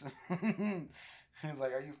face. He's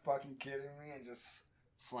like, are you fucking kidding me? And just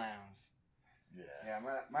slams. Yeah. Yeah,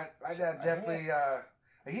 my dad definitely,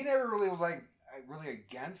 he never really was like, really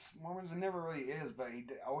against Mormons. It never really is, but he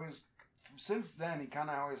always, since then, he kind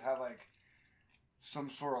of always had like some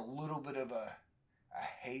sort of little bit of a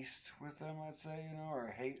haste with them, I'd say,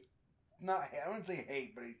 or hate. I wouldn't say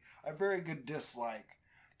hate, but a very good dislike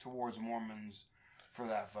towards Mormons for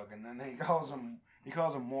that fucking. And he calls them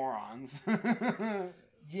morons.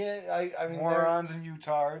 Yeah, I mean, morons and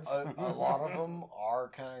utards. A lot of them are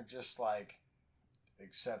kind of just like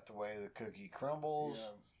accept the way the cookie crumbles.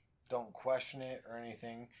 Yeah. Don't question it or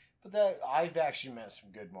anything. But that I've actually met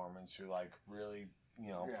some good Mormons who like really,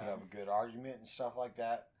 put up a good argument and stuff like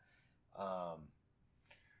that.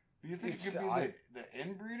 You think it could be the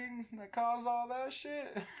inbreeding that caused all that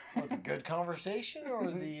shit? What, the good conversation or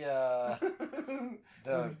the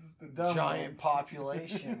giant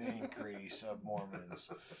population increase of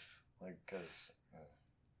Mormons? Like, because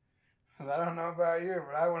I don't know about you,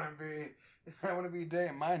 but I want to be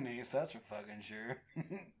dating my niece. That's for fucking sure.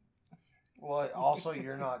 Well, also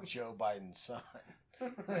you're not Joe Biden's son.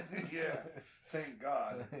 Yeah, thank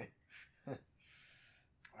God.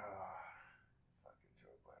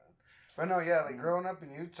 But no, yeah, like growing up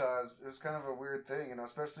in Utah, it was kind of a weird thing,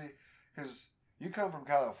 especially because you come from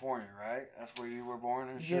California, right? That's where you were born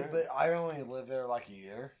and shit. Yeah, but I only lived there like a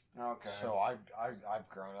year. Okay. So I've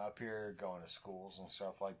grown up here, going to schools and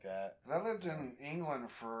stuff like that. 'Cause I lived in England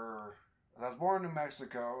I was born in New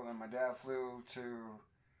Mexico, and then my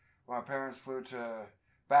parents flew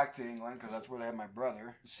back to England because that's where they had my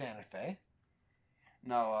brother. Santa Fe?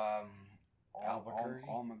 No, Albuquerque?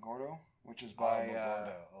 Alamogordo. Which is by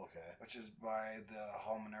okay. Which is by the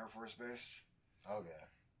Holloman Air Force Base. Okay.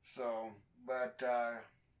 So, but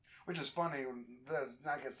which is funny. Let's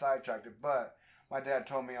not get sidetracked. But my dad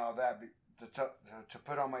told me all that to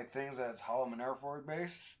put on my things that it's Holloman Air Force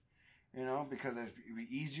Base. Because it'd be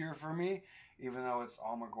easier for me, even though it's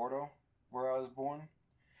Alamogordo where I was born.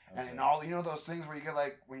 Okay. And all those things where you get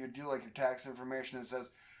like when you do like your tax information, it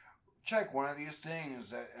says check one of these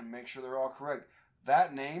things and make sure they're all correct.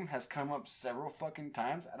 That name has come up several fucking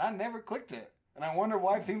times, and I never clicked it. And I wonder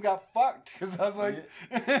why things got fucked. Because I was like,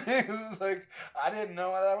 it's like, I didn't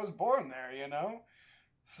know that I was born there,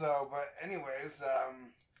 So, but anyways,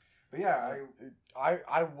 but yeah.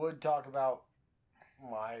 I would talk about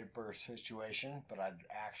my birth situation, but I'd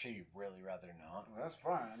actually really rather not. Well, that's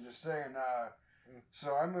fine. I'm just saying,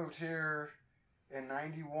 so I moved here in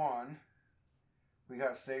 91. We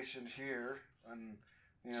got stationed here, and...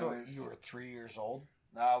 So you were 3 years old?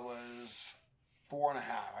 I was 4.5.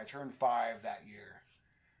 I turned 5 that year.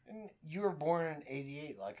 And you were born in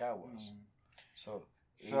 88 like I was. So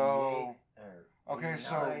 88, okay,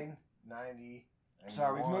 90.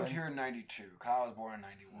 Sorry, we moved here in 92. Kyle was born in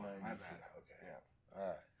 91. 92. My bad. Okay. Yeah. All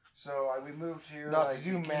right. So we moved here. Not to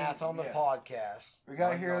do math on the podcast. We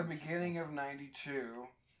got here at the beginning of 92.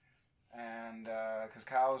 And because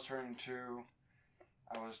Kyle was turning 2,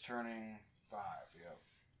 I was turning 5. Yep.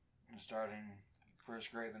 And starting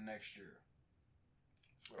first grade the next year.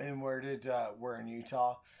 And where in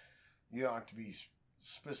Utah? You don't have to be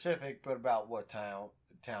specific, but about what town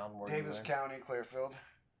were you in? Davis County, Clearfield.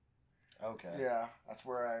 Okay. Yeah, that's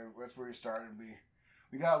where we started.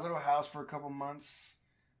 We got a little house for a couple months,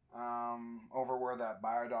 over where that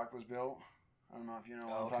biodock was built. I don't know if you know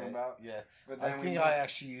what I'm talking about. Yeah. But then I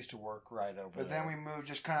actually used to work right over there. But then we moved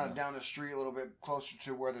just kind of down the street a little bit closer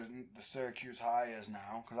to where the Syracuse High is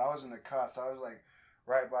now. Because I was in the cusp. I was like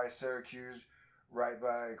right by Syracuse, right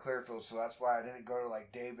by Clearfield. So that's why I didn't go to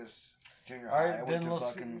like Davis Junior High. I went to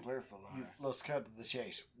fucking Clearfield High. Let's cut to the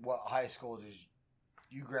chase. What high school did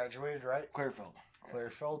you graduated, right? Clearfield.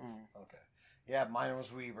 Clearfield? Mm-hmm. Okay. Yeah, mine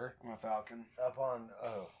was Weber. I'm a Falcon.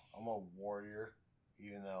 I'm a Warrior,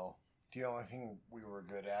 even though... The only thing we were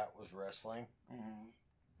good at was wrestling. Mm-hmm.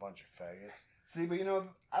 Bunch of faggots. See, but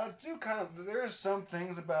I do kind of... There's some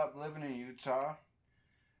things about living in Utah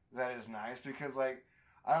that is nice because, like,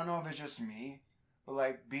 I don't know if it's just me, but,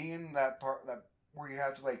 like, being that part that where you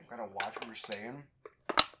have to, like, kind of watch what you're saying.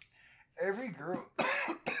 Every girl...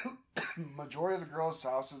 majority of the girls'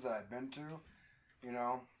 houses that I've been to,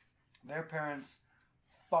 their parents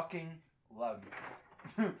fucking love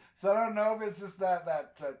me. So I don't know if it's just that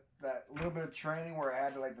little bit of training where I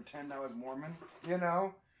had to like pretend I was Mormon,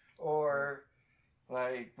 or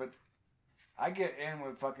like, but I get in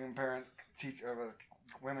with fucking parents,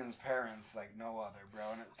 women's parents like no other,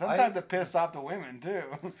 bro. And sometimes it pissed off the women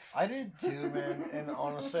too. I did too, man. And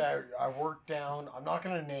honestly, I worked down. I'm not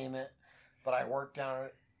gonna name it, but I worked down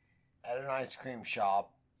at an ice cream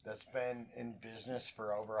shop that's been in business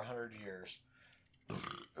for over 100 years.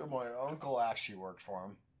 My uncle actually worked for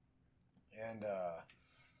him, and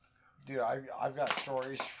dude, I've got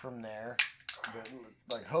stories from there that,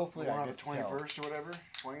 like, hopefully One I on get the to tell. 21st or whatever,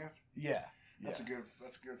 20th. Yeah, That's a good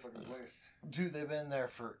fucking place. dude, they've been there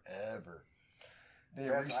forever. They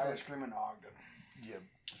Best recently- ice cream in Ogden. Yeah,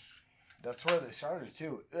 that's where they started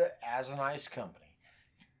too, as an ice company.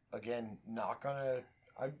 Again,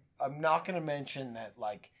 I'm not gonna mention that,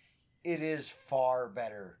 like, it is far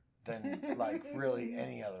better than like really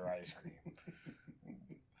any other ice cream,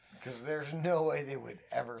 because there's no way they would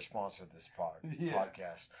ever sponsor this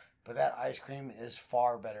podcast. But that ice cream is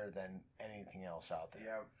far better than anything else out there.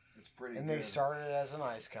 Yeah, it's pretty. And good. they started as an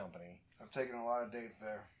ice company. I've taken a lot of dates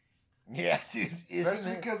there. Yeah, dude.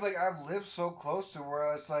 Especially because like I've lived so close to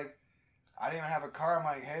where it's like I didn't even have a car. I'm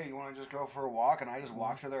like, hey, you want to just go for a walk? And I just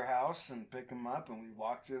walk to their house and pick them up, and we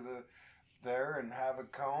walk to there and have a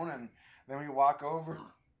cone, and then we walk over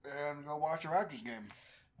and go watch a Raptors game.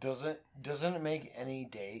 Doesn't it make any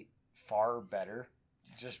date far better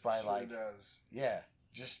just by It does. Yeah,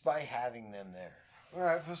 just by having them there. All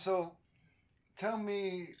right, so tell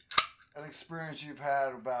me an experience you've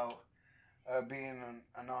had about being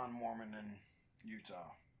a non-Mormon in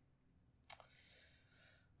Utah.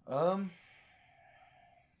 Well,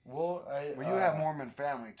 you have Mormon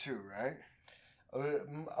family too, right?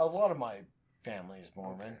 A lot of my family is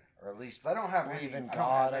Mormon, or at least I don't have believe any, in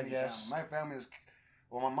God, I any guess. Family. My family is,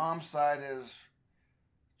 well, my mom's side is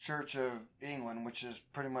Church of England, which is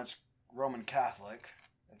pretty much Roman Catholic.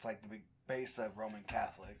 It's like the big base of Roman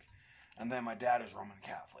Catholic. And then my dad is Roman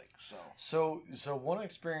Catholic, So one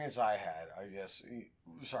experience I had, I guess,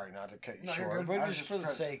 sorry not to cut you short, but just for the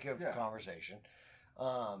sake of conversation,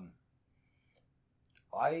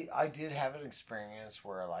 I did have an experience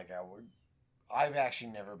where, like, I've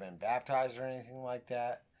actually never been baptized or anything like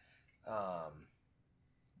that,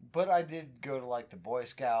 but I did go to, like, the Boy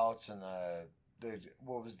Scouts and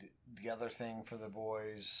what was the other thing for the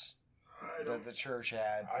boys that the church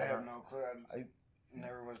had? I have no clue. I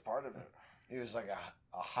never was part of it. It was like a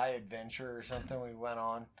high adventure or something we went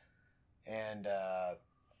on, and I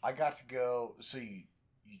got to go. So you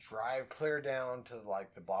drive clear down to,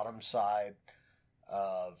 like, the bottom side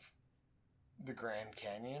of the Grand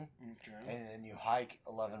Canyon, and then you hike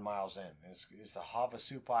 11 miles in. It's the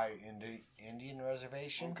Havasupai Indian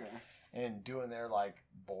Reservation, and doing their, like,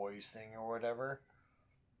 boys thing or whatever.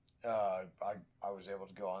 I was able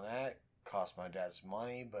to go on that. Cost my dad some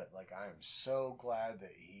money, but, like, I am so glad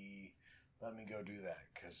that he let me go do that,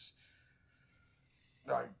 because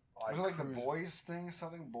was it like the boys thing,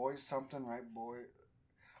 something, right? Boy,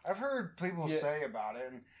 I've heard people say about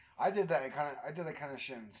it, and I did that kind of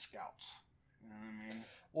shit in Scouts. You know what I mean?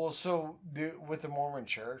 Well, so with the Mormon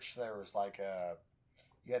Church, there was like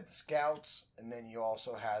you had the Scouts, and then you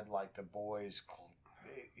also had, like, the boys.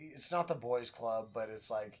 It's not the boys club, but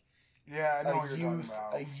it's like. Yeah, I know what you're talking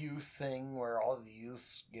about. A youth thing where all the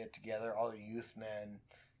youths get together, all the youth men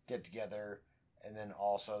get together, and then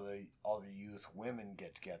also all the youth women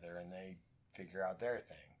get together and they figure out their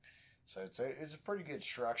thing. So it's a pretty good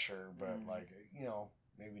structure, but like, you know,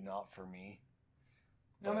 maybe not for me.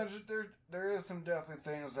 No, there is some definitely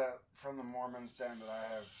things that from the Mormon stand that I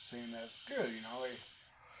have seen that's good. You know,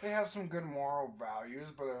 they have some good moral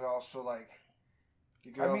values, but there's also, like,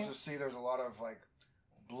 you can also see there's a lot of, like,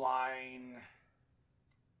 blind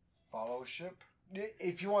fellowship.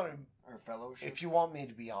 If you want to, or fellowship. If you want me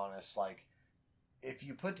to be honest, like, if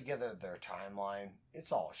you put together their timeline,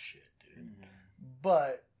 it's all shit, dude. Mm-hmm.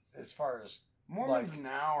 But as far as Mormons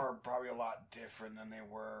now are probably a lot different than they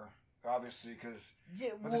were, obviously, because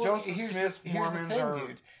the Joseph Smith Mormons are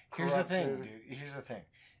dude. Here's the thing,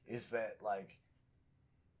 is that, like,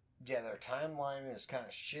 their timeline is kind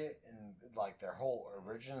of shit, and, like, their whole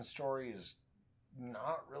origin story is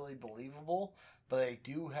not really believable, but they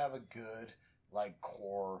do have a good, like,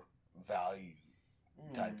 core value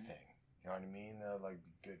type thing. You know what I mean? They'll, like,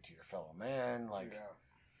 be good to your fellow man. Like,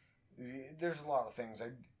 there's a lot of things.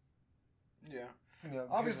 You know,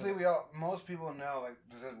 obviously, most people know, like,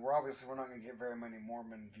 we're not going to get very many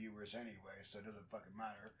Mormon viewers anyway, so it doesn't fucking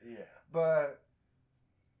matter. Yeah. But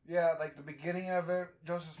yeah, like, the beginning of it,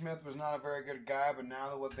 Joseph Smith was not a very good guy, but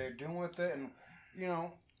now what they're doing with it, and, you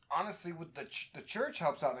know, honestly, with the church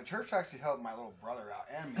helps out. The church actually helped my little brother out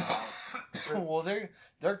and me out. Well,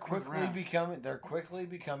 they're quickly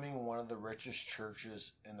becoming one of the richest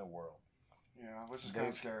churches in the world. Yeah, which is kind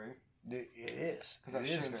of scary. It is. Because that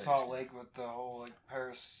shit in Salt Lake with the whole like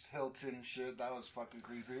Paris Hilton shit, that was fucking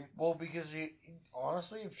creepy. Well, because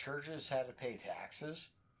honestly, if churches had to pay taxes,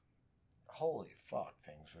 holy fuck,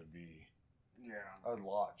 things would be a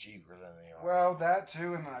lot cheaper than they are. Well, that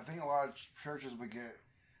too, and I think a lot of churches would get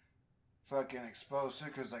fucking exposed too,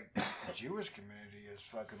 because like the Jewish community is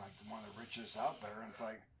fucking like one of the richest out there, and it's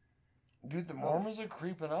like, dude, the Mormons are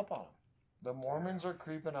creeping up on them. The Mormons are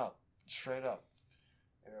creeping up, straight up.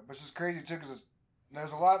 Yeah, but it's just crazy too, because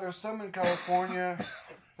there's some in California.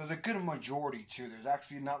 There's a good majority too. There's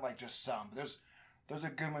actually not like just some, but there's a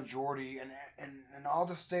good majority, and all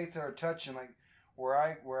the states that are touching, like where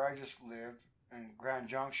I just lived in Grand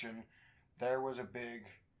Junction, there was a big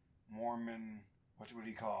Mormon. What do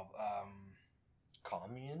you call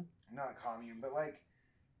commune? Not commune, but like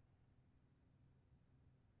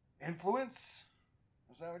influence.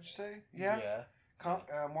 Is that what you say? Yeah.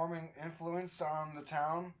 Mormon influence on the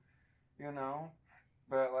town, you know.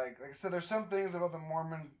 But like I said, there's some things about the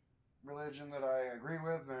Mormon religion that I agree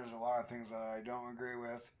with. There's a lot of things that I don't agree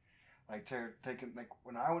with. Like taking like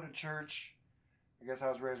when I went to church, I guess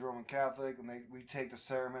I was raised Roman Catholic, and we take the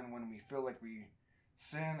sacrament when we feel like we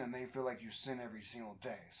sin, and they feel like you sin every single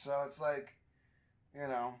day. So it's like, you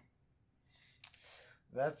know.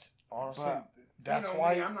 That's honestly. But, that's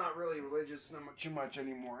why I'm not really religious too much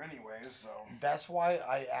anymore, anyways. So that's why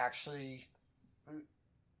I actually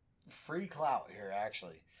free clout here.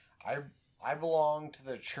 Actually, I belong to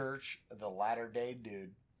the Church of the Latter-day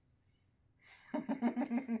Dude.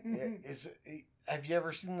 Have you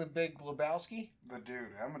ever seen the Big Lebowski? The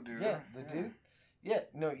Dude. I'm a dude. Yeah, the Dude. Yeah,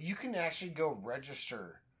 no, you can actually go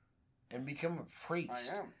register and become a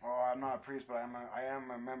priest. I am. Oh, I'm not a priest, but I am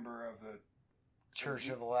a member of the Church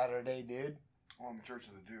of the Latter-day Dude. Well, I'm the Church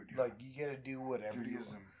of the Dude. Yeah. Like, you gotta do whatever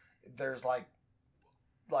Judaism. There's like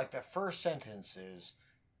the first sentence is,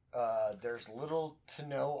 there's little to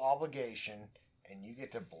no obligation, and you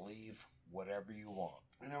get to believe whatever you want.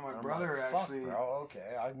 You know, my brother actually. Fuck, bro,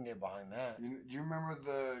 okay, I can get behind that. Do you remember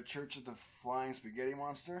the Church of the Flying Spaghetti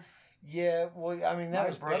Monster? Yeah, well, I mean, that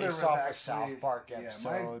was based off a South Park episode.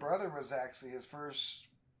 Yeah, my brother was actually his first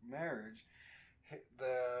marriage.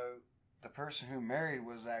 The person who married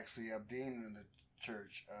was actually a dean in the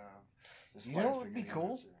church of this. You know what would be cool?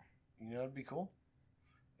 Monster. You know what would be cool?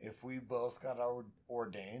 If we both got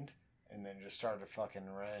ordained and then just started fucking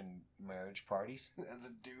running marriage parties. As a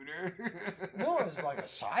duder? No, it's like a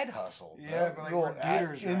side hustle. Yeah, but like we're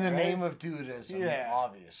duders. In the name of dudism,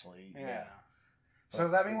 obviously. Yeah. So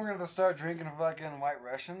does that mean we're going to start drinking fucking White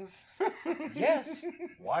Russians? Yes.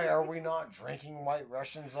 Why are we not drinking White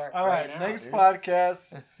Russians All right right, now, next dude?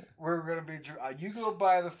 podcast, we're going to be... you go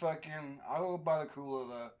buy the fucking... I'll go buy the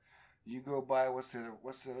Kahlua. You go buy... What's the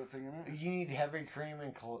other thing in it? You need heavy cream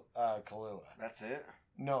and Kahlua. That's it?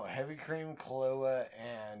 No, heavy cream, Kahlua,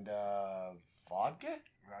 and vodka?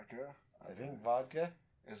 Vodka? I think vodka.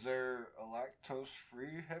 Is there a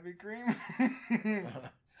lactose-free heavy cream?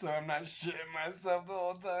 So I'm not shitting myself the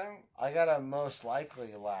whole time? I got a most likely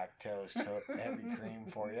lactose heavy cream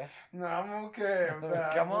for you. No, I'm okay with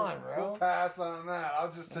that. Come on, bro. We'll pass on that.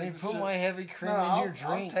 I'll just take put my heavy cream in your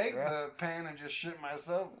drink. I'll take the pan and just shit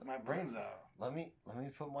myself, my brains out. Let me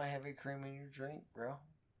put my heavy cream in your drink, bro.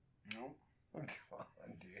 Nope. Come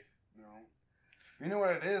on, dude. No. You know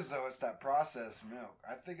what it is, though? It's that processed milk.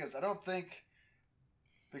 I don't think...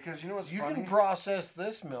 Because you know what's funny? You can process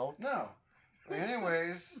this milk. No.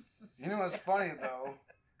 Anyways, you know what's funny, though?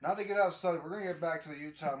 Not to get off subject, we're going to get back to the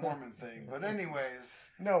Utah Mormon thing. But anyways...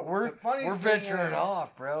 No, we're venturing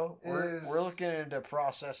off, bro. We're looking into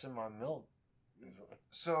processing my milk.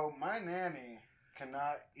 So, my nanny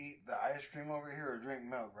cannot eat the ice cream over here or drink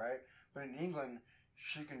milk, right? But in England,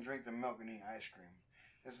 she can drink the milk and eat ice cream.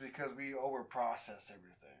 It's because we over-process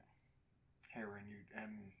everything here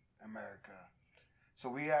in America. So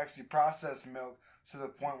we actually process milk to the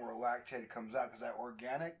point where lactate comes out. Because that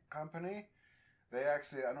organic company, they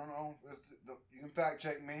actually, I don't know, you can fact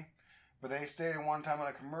check me, but they stated one time on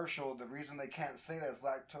a commercial, the reason they can't say that it's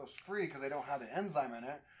lactose free because they don't have the enzyme in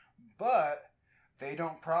it, but they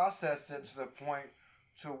don't process it to the point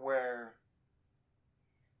to where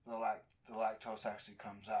the lactose actually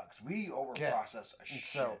comes out. Because we over-process a shit.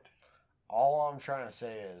 So, all I'm trying to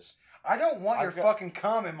say is... I don't want your fucking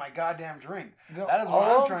cum in my goddamn drink. No, that is what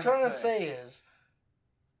all I'm trying to say is,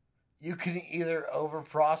 you can either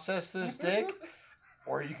overprocess this dick,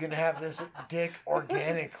 or you can have this dick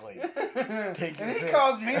organically. And he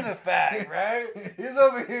calls me the fag, right? He's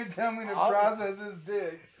over here telling me to process his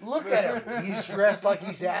dick. Look at him. He's dressed like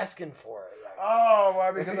he's asking for it. Right? Oh,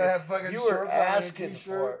 why? Because I have fucking shorts on. You were asking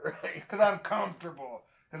for it, right? Because I'm comfortable.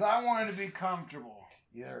 Because I wanted to be comfortable.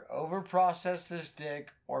 either over-process this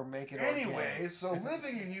dick or make it organic. Anyway, so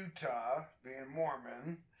living in Utah, being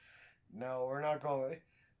Mormon. No, we're not going.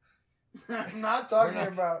 I'm not talking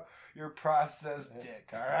about your processed dick,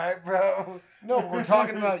 alright, bro? No, we're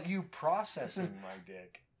talking about you processing my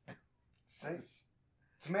dick. See?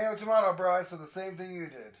 Tomato, tomato, bro. I said the same thing you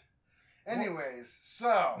did. Anyways,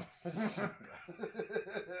 so.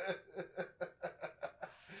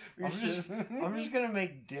 I'm just gonna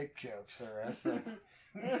make dick jokes the rest of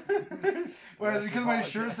Well, is it because my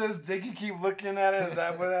shirt says dick, you keep looking at it? Is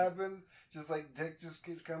that what happens? Just like dick just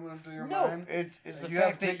keeps coming into your mind? No, it's the you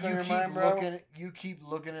fact have that you keep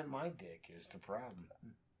looking at my dick is the problem.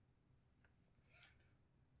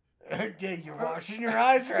 Yeah, you're washing your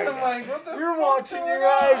eyes right now. Like, what the You're fuck's watching going your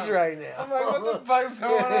on? eyes right now. I'm like, what the fuck's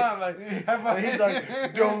going on? Like, He's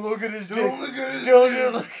like, don't look at his dick. Don't look at his Don't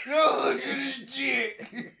dick. look. Don't look at his dick.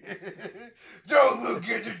 Don't look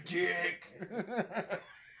at the dick.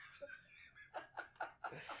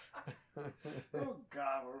 Oh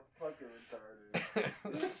God, we're fucking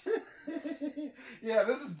retarded. Yeah,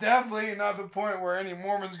 this is definitely not the point where any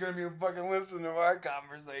Mormon's gonna be fucking listening to our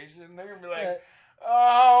conversation. They're gonna be like,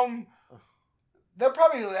 they'll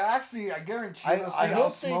probably actually, I guarantee you, I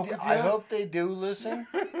hope they do listen.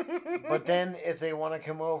 But then if they want to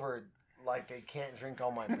come over, like they can't drink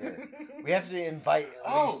all my beer. We have to invite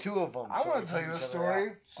at least two of them. I want to tell you a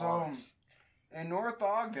story. So, in North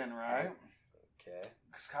Ogden, right? Okay.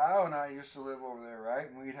 Because Kyle and I used to live over there, right?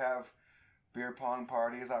 And we'd have beer pong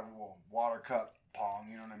parties, water cup pong,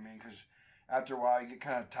 you know what I mean? Because after a while, you get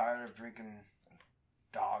kind of tired of drinking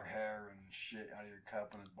dog hair and shit out of your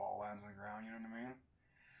cup and his ball lands on the ground, you know what I mean?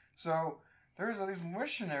 So, there's all these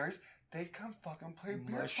missionaries, they'd come fucking play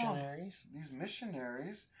beer pong. These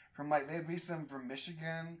missionaries, from they'd be some from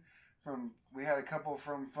Michigan, we had a couple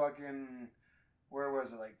from fucking, where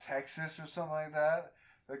was it, like Texas or something like that.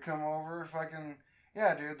 They'd come over, fucking,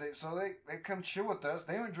 yeah, dude, they come chill with us,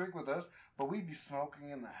 they would drink with us, but we'd be smoking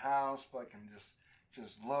in the house, fucking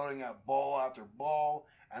just loading up bowl after bowl,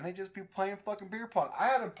 and they just be playing fucking beer pong. I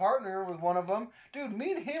had a partner with one of them. Dude,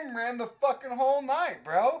 me and him ran the fucking whole night,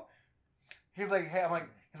 bro. He's like, hey, I don't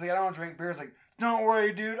want to drink beer. He's like, don't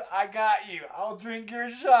worry, dude, I got you. I'll drink your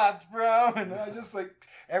shots, bro. And I just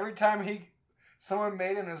every time someone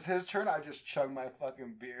made it was his turn, I just chug my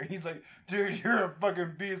fucking beer. He's like, dude, you're a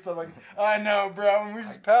fucking beast. I'm like, I know, bro. And we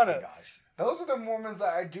just pound it. Gosh. Those are the Mormons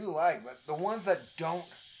that I do like, but the ones that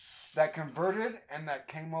converted and that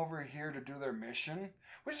came over here to do their mission,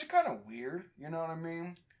 which is kind of weird, you know what I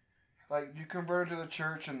mean? Like, you converted to the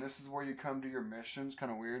church and this is where you come to your mission. It's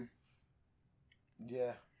kind of weird.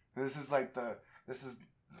 Yeah. This is the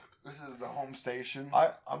home station.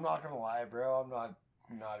 I'm not gonna lie, bro. I'm not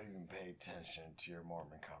even paying attention to your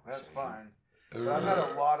Mormon conversation. That's fine. But I've had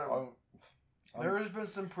a lot of. There has been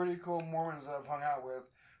some pretty cool Mormons that I've hung out with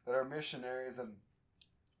that are missionaries, and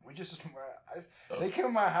they came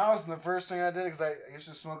to my house, and the first thing I did, because I used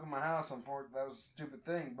to smoke in my house, that was a stupid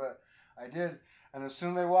thing, but I did, and as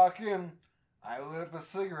soon as they walk in, I lit up a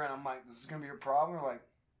cigarette. I'm like, this is gonna be a problem? They're like,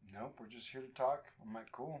 nope, we're just here to talk. I'm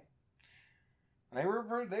like, cool. And they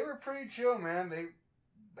were pretty chill, man.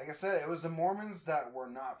 Like I said, it was the Mormons that were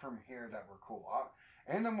not from here that were cool.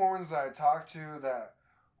 And the Mormons that I talked to that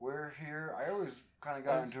were here, I always kind of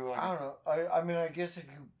got into I don't know. I mean, I guess if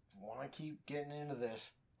you want to keep getting into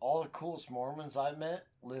this, all the coolest Mormons I met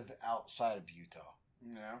live outside of Utah.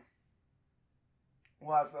 Yeah.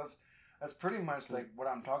 Well, that's pretty much like what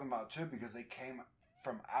I'm talking about too, because they came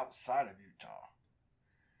from outside of Utah.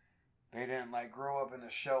 They didn't grow up in a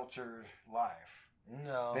sheltered life.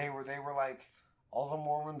 No. They were like all the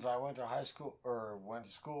Mormons I went to high school or went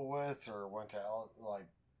to school with or went to I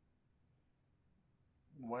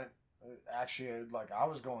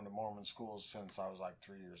was going to Mormon schools since I was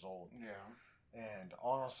 3 years old. Yeah. And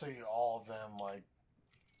honestly, all of them,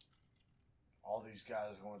 all these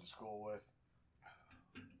guys I went to school with,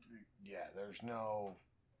 yeah,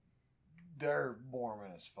 they're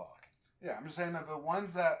Mormon as fuck. Yeah, I'm just saying that the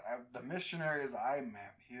ones the missionaries I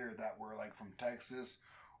met here that were from Texas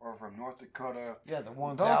or from North Dakota. Yeah, the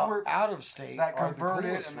ones out of state that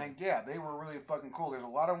converted, and they were really fucking cool. There's a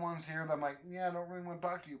lot of ones here that I'm like, yeah, I don't really want to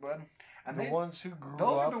talk to you, bud. And the ones who grew up.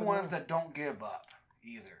 Those are the ones that don't give up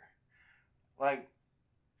either.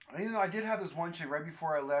 Even though I did have this one chick right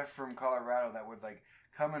before I left from Colorado that would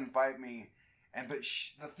come invite me, but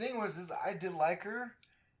the thing was I did like her.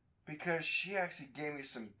 Because she actually gave me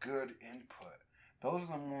some good input. Those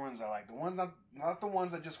are the ones I like. The ones not the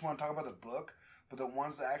ones that just want to talk about the book, but the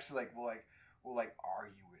ones that actually will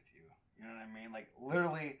argue with you. You know what I mean?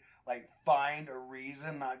 Literally, like find a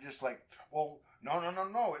reason, not just like, well, no.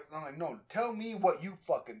 I'm like, no, tell me what you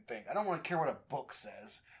fucking think. I don't want to care what a book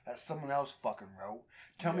says that someone else fucking wrote.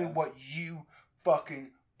 Tell me what you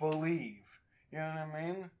fucking believe. You know what I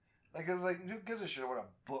mean? Like, it's like, who gives a shit what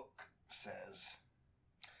a book says?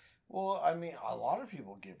 Well, I mean, a lot of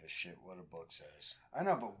people give a shit what a book says. I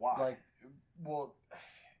know, but why? Like, well,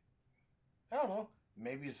 I don't know.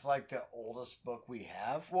 Maybe it's like the oldest book we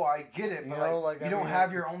have. Well, I get it, but you know, like you don't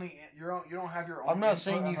have your only. You don't have your own. I'm not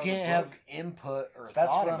saying you can't have input or That's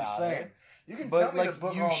thought what I'm about saying. it. You can but tell me like the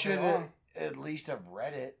book you all should day long. at least have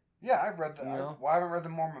read it. Yeah, I've read the. Well, I haven't read the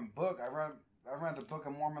Mormon book. I read the Book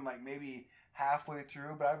of Mormon like maybe halfway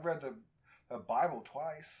through, but I've read the Bible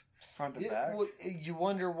twice, front to back. Well, you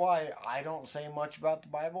wonder why I don't say much about the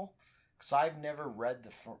Bible? Because I've never read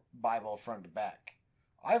the Bible front to back.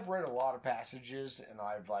 I've read a lot of passages and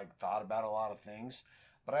I've like thought about a lot of things,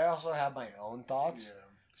 but I also have my own thoughts. Yeah.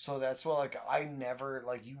 So that's why, like, I never,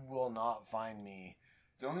 like, you will not find me.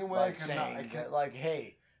 The only way like, saying that, like,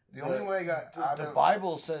 hey. The only way I got the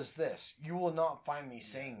Bible says this. You will not find me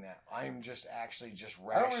saying that. I'm just actually just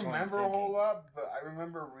rationally I don't remember thinking. a whole lot, but I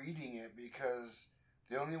remember reading it because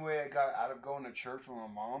the only way I got out of going to church with my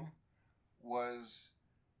mom was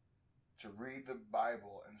to read the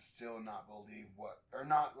Bible and still not believe or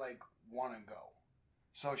not like want to go.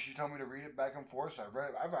 So she told me to read it back and forth. So I read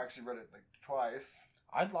it. I've actually read it like twice.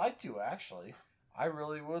 I'd like to actually. I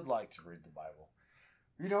really would like to read the Bible.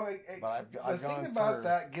 You know, but the thing about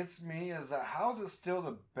that gets me is that how is it still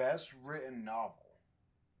the best written novel?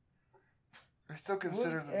 It's still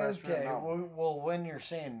considered the best written novel. Well, when you're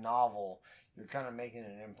saying novel, you're kind of making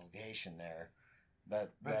an implication there.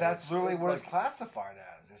 But that's literally what it's classified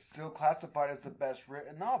as. It's still classified as the best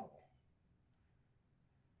written novel.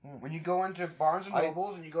 When you go into Barnes and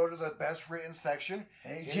Nobles and you go to the best written section,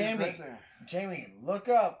 hey Jamie, look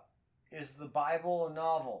up. Is the Bible a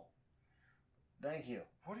novel? Thank you.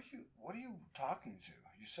 What are you talking to?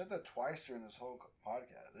 You said that twice during this whole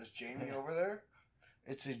podcast. Is Jamie over there?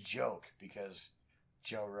 It's a joke because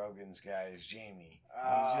Joe Rogan's guy is Jamie.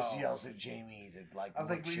 And he just yells at Jamie to like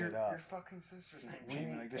look shit up. Your fucking sister's name,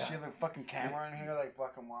 Jamie. Like, does she have a fucking camera in here, like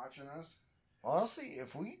fucking watching us? Honestly,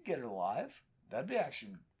 if we could get her live, that'd be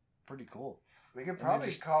actually pretty cool. We could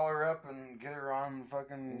probably call her up and get her on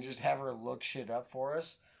fucking and just have her look shit up for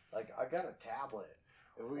us. Like, I got a tablet.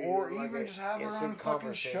 Or even just have her on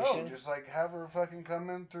fucking show. Just like have her fucking come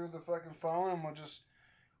in through the fucking phone, and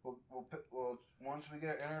we'll once we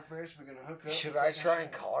get an interface, we can hook up. Should I try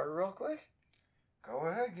and call her real quick? Go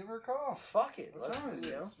ahead, give her a call. Fuck it, let's do it.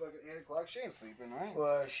 It's fucking 8:00. She ain't sleeping, right?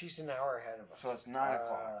 Well, she's an hour ahead of us. So it's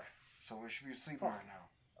 9:00. So we should be sleeping right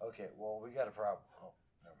now. Okay, well we got a problem. Oh,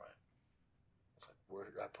 never mind. It's like, where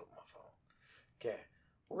did I put my phone? Okay,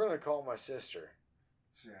 we're gonna call my sister.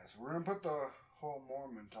 Yeah, so we're gonna put the whole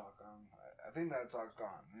Mormon talk on. I think that talk's gone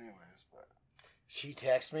anyways, but she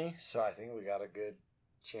texted me, so I think we got a good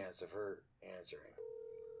chance of her answering.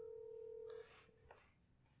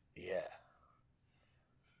 Yeah.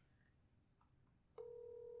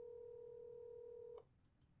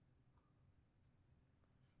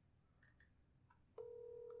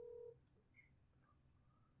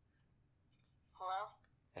 Hello?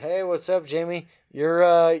 Hey, what's up, Jamie? You're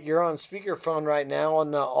on speakerphone right now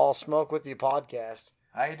on the All Smoke With You podcast.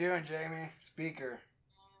 How you doing, Jamie? Speaker.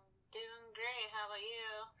 Doing great. How about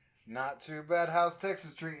you? Not too bad. How's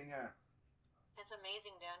Texas treating you? It's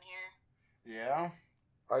amazing down here. Yeah?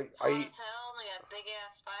 Are hot you? as hell, and they got big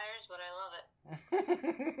ass fires, but I love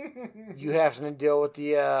it. You having to deal with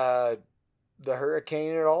the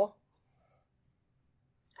hurricane at all?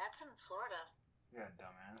 That's in Florida. Yeah,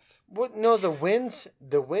 dumbass. What? No, the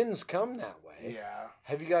winds come that way. Yeah.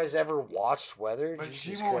 Have you guys ever watched weather? But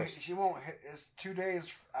she won't hit. It's 2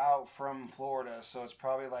 days out from Florida, so it's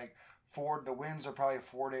probably like the winds are probably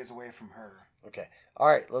 4 days away from her. Okay. All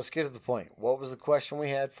right, let's get to the point. What was the question we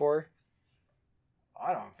had for her?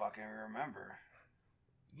 I don't fucking remember.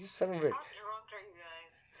 You son of a... How drunk are you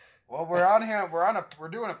guys? Well, we're on here. We're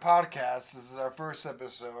doing a podcast. This is our first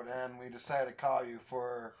episode, and we decided to call you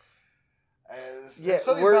for... it's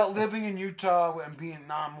something about living in Utah and being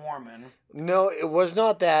non-Mormon. No, it was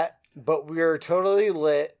not that, but we are totally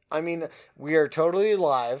lit. I mean, we are totally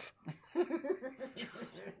live.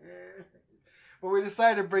 But we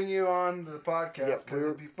decided to bring you on the podcast because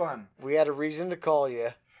it'd be fun. We had a reason to call you.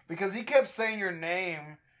 Because he kept saying your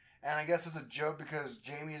name, and I guess it's a joke because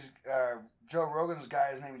Joe Rogan's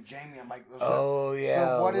guy's name is Jamie. I'm like, yeah.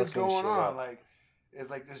 So what is going on? Like,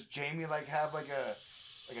 does Jamie like have like a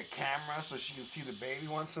camera so she can see the baby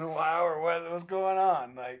once in a while, or what's going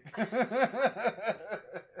on? Like, Do you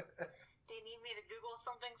need me to Google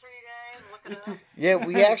something for you Yeah,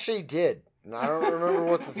 we actually did. And I don't remember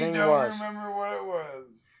what the thing was. You don't remember what it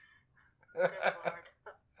was.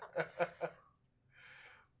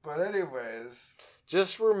 But anyways.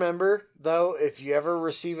 Just remember, though, if you ever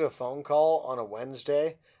receive a phone call on a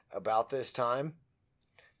Wednesday about this time,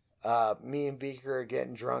 me and Beaker are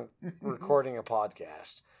getting drunk recording a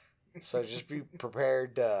podcast. So just be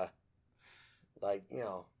prepared to,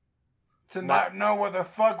 to not know what the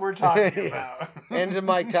fuck we're talking about. And to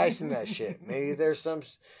Mike Tyson that shit. Maybe there's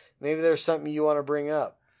something you want to bring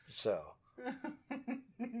up. So.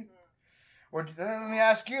 Well, let me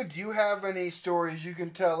ask you, do you have any stories you can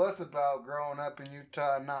tell us about growing up in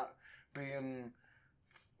Utah and not being,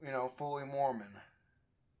 fully Mormon?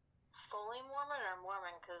 Fully Mormon or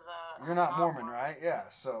Mormon? Because you're not Mormon, right? Yeah.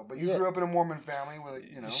 So, but you grew up in a Mormon family with,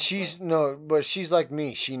 But she's like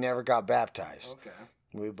me. She never got baptized. Okay.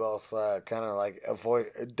 We both kind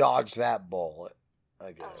of dodged that bullet,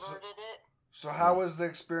 I guess. Averted it. So, how was the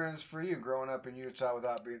experience for you growing up in Utah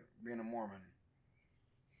without being a Mormon?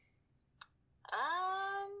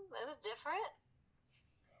 It was different.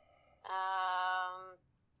 I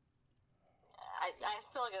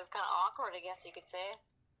feel like it was kind of awkward, I guess you could say.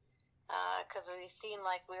 Because we seemed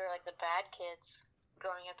like we were like the bad kids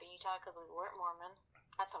growing up in Utah because we weren't Mormon.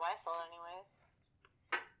 That's how I felt anyways.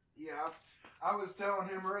 Yeah. I was telling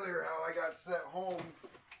him earlier how I got sent home.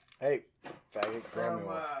 Hey, faggot, from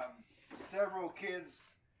several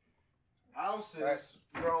kids' houses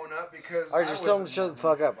growing up because Alright, just tell them to shut the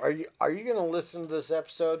fuck up. Are you gonna listen to this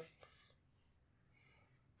episode?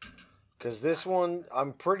 Because this one,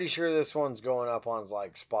 I'm pretty sure this one's going up on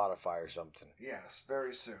like Spotify or something. Yes,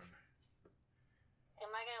 very soon. Am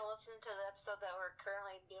I going to listen to the episode that we're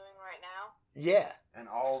currently doing right now? Yeah. And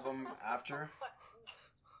all of them after?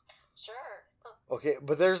 Sure. Okay,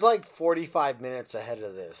 but there's like 45 minutes ahead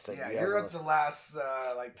of this. Yeah, you're at the last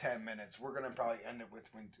 10 minutes. We're going to probably end it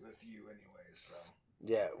with you anyway, so.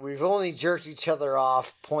 Yeah, we've only jerked each other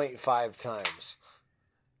off 0.5 times.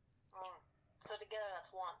 So together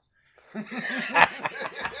that's once.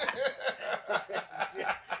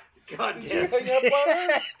 God damn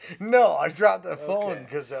it. No, I dropped the phone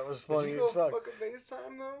because that was funny as fuck. Did you go fucking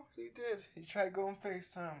FaceTime though? He did. He tried going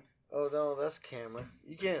FaceTime. Oh no, that's camera.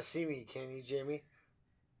 You can't see me, can you, Jamie?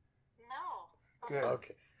 No. Good.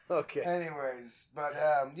 Okay. Anyways, but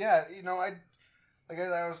I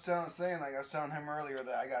was telling him earlier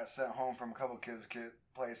that I got sent home from a couple kids'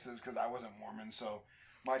 places because I wasn't Mormon, so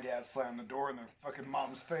my dad slammed the door in their fucking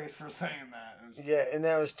mom's face for saying that. Yeah, and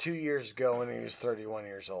that was 2 years ago when he was 31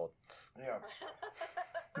 years old. Yeah.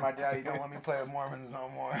 My daddy don't let me play with Mormons no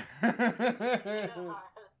more.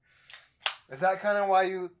 Is that kind of why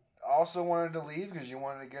you also wanted to leave? Because you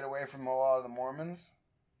wanted to get away from a lot of the Mormons?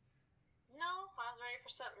 No, I was ready for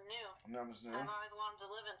something new. That was new? I've always wanted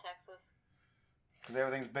to live in Texas. Because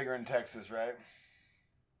everything's bigger in Texas, right?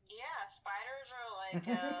 Yeah, spiders are really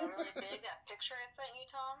big. That picture I sent you,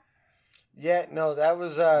 Tom? Yeah, no, that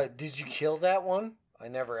was, did you kill that one? I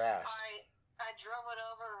never asked. I drove it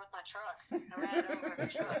over with my truck. I ran it over with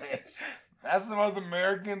a truck. Nice. That's the most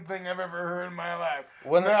American thing I've ever heard in my life.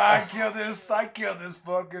 When I killed this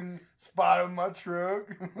fucking spot with my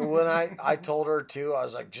truck. When I told her to, I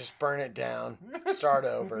was like, just burn it down. Start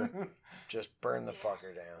over. Just burn the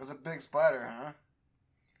fucker down. It was a big spider, huh?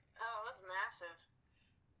 Oh, it was massive.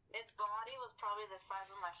 Its body was probably the size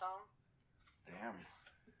of my phone. Damn.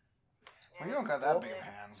 Well, you don't got that big of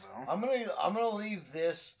hands, though. I'm gonna leave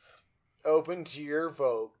this open to your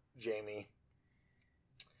vote, Jamie.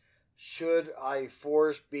 Should I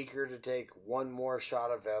force Beaker to take one more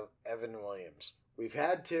shot of Evan Williams? We've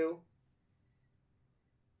had two.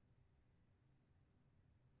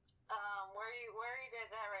 Where are you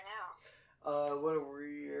guys at right now? What are we?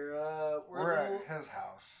 We're at his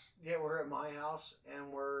house. Yeah, we're at my house,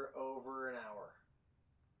 and we're over an hour.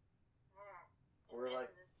 We're Is like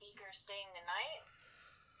Beaker staying the night?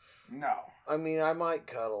 No. I mean, I might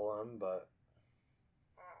cuddle him, but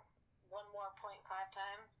 1 more 0.5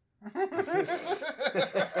 times.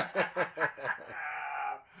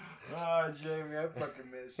 Oh, Jamie, I fucking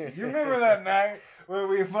miss you. You remember that night where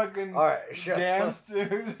we fucking danced,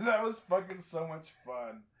 dude? That was fucking so much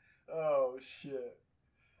fun. Oh, shit.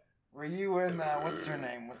 Were you in, what's her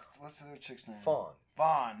name? What's the other chick's name? Fawn.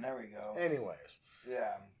 Fawn, there we go. Anyways.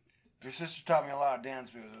 Yeah. Your sister taught me a lot of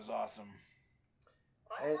dance moves. It was awesome.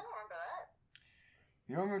 What? I don't remember that.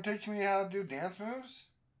 You don't remember teaching me how to do dance moves?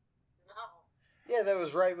 No. Yeah, that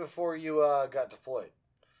was right before you got deployed.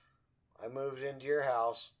 I moved into your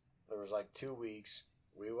house. There was like 2 weeks.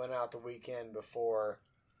 We went out the weekend before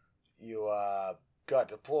you got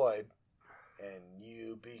deployed. And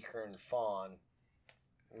you, Beaker, and Fawn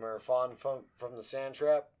Remember Fawn from the Sand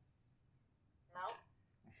Trap?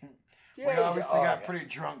 Nope. We obviously got pretty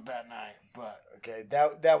drunk that night, but... Okay,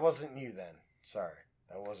 that wasn't you then. Sorry.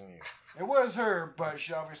 That wasn't you. It was her, but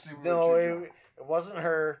she obviously... No, it wasn't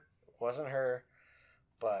her. It wasn't her.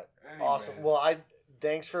 But Anyways. Awesome. Well,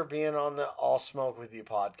 thanks for being on the All Smoke With You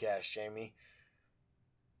podcast, Jamie.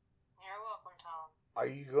 You're welcome, Tom. Are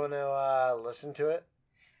you going to listen to it?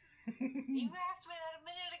 You asked me that a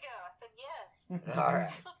minute ago. I said yes. All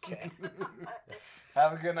right. Okay.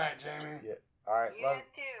 Have a good night, Jamie. Yeah. All right. You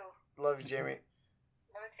guys too. Love you, Jamie.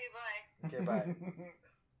 Love you too. Bye. Okay, bye.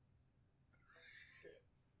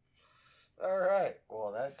 All right.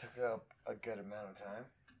 Well, that took up a good amount of time.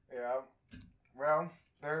 Yeah. Well,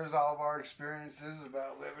 there's all of our experiences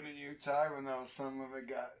about living in Utah, even though some of it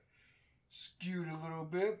got skewed a little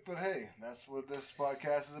bit. But hey, that's what this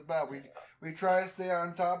podcast is about. We try to stay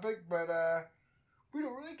on topic, but we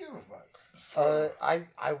don't really give a fuck. So,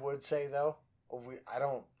 I would say though, I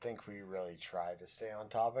don't think we really try to stay on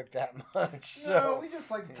topic that much. So no, we just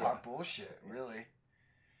like to talk bullshit. Really,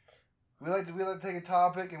 we like to take a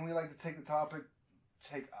topic, and we like to take the topic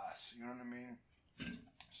take us. You know what I mean?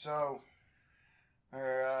 So,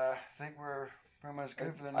 I think we're pretty much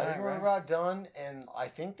good for the night. I think we're right? about done, and I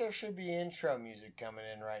think there should be intro music coming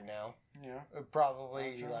in right now. Yeah,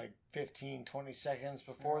 Probably like 15, 20 seconds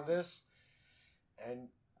before this. And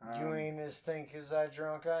you ain't as think as I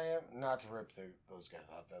drunk I am. Not to rip those guys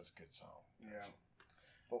off. That's a good song. Yeah.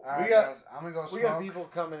 But All right, guys, I'm gonna go smoke. We got people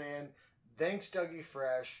coming in. Thanks, Dougie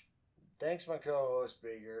Fresh. Thanks, my co-host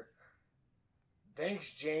Beaker.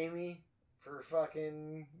 Thanks, Jamie, for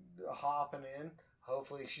fucking hopping in.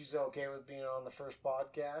 Hopefully she's okay with being on the first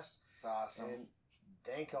podcast. It's awesome. And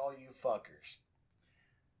thank all you fuckers.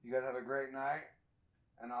 You guys have a great night,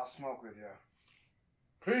 and I'll smoke with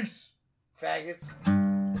you. Peace, faggots.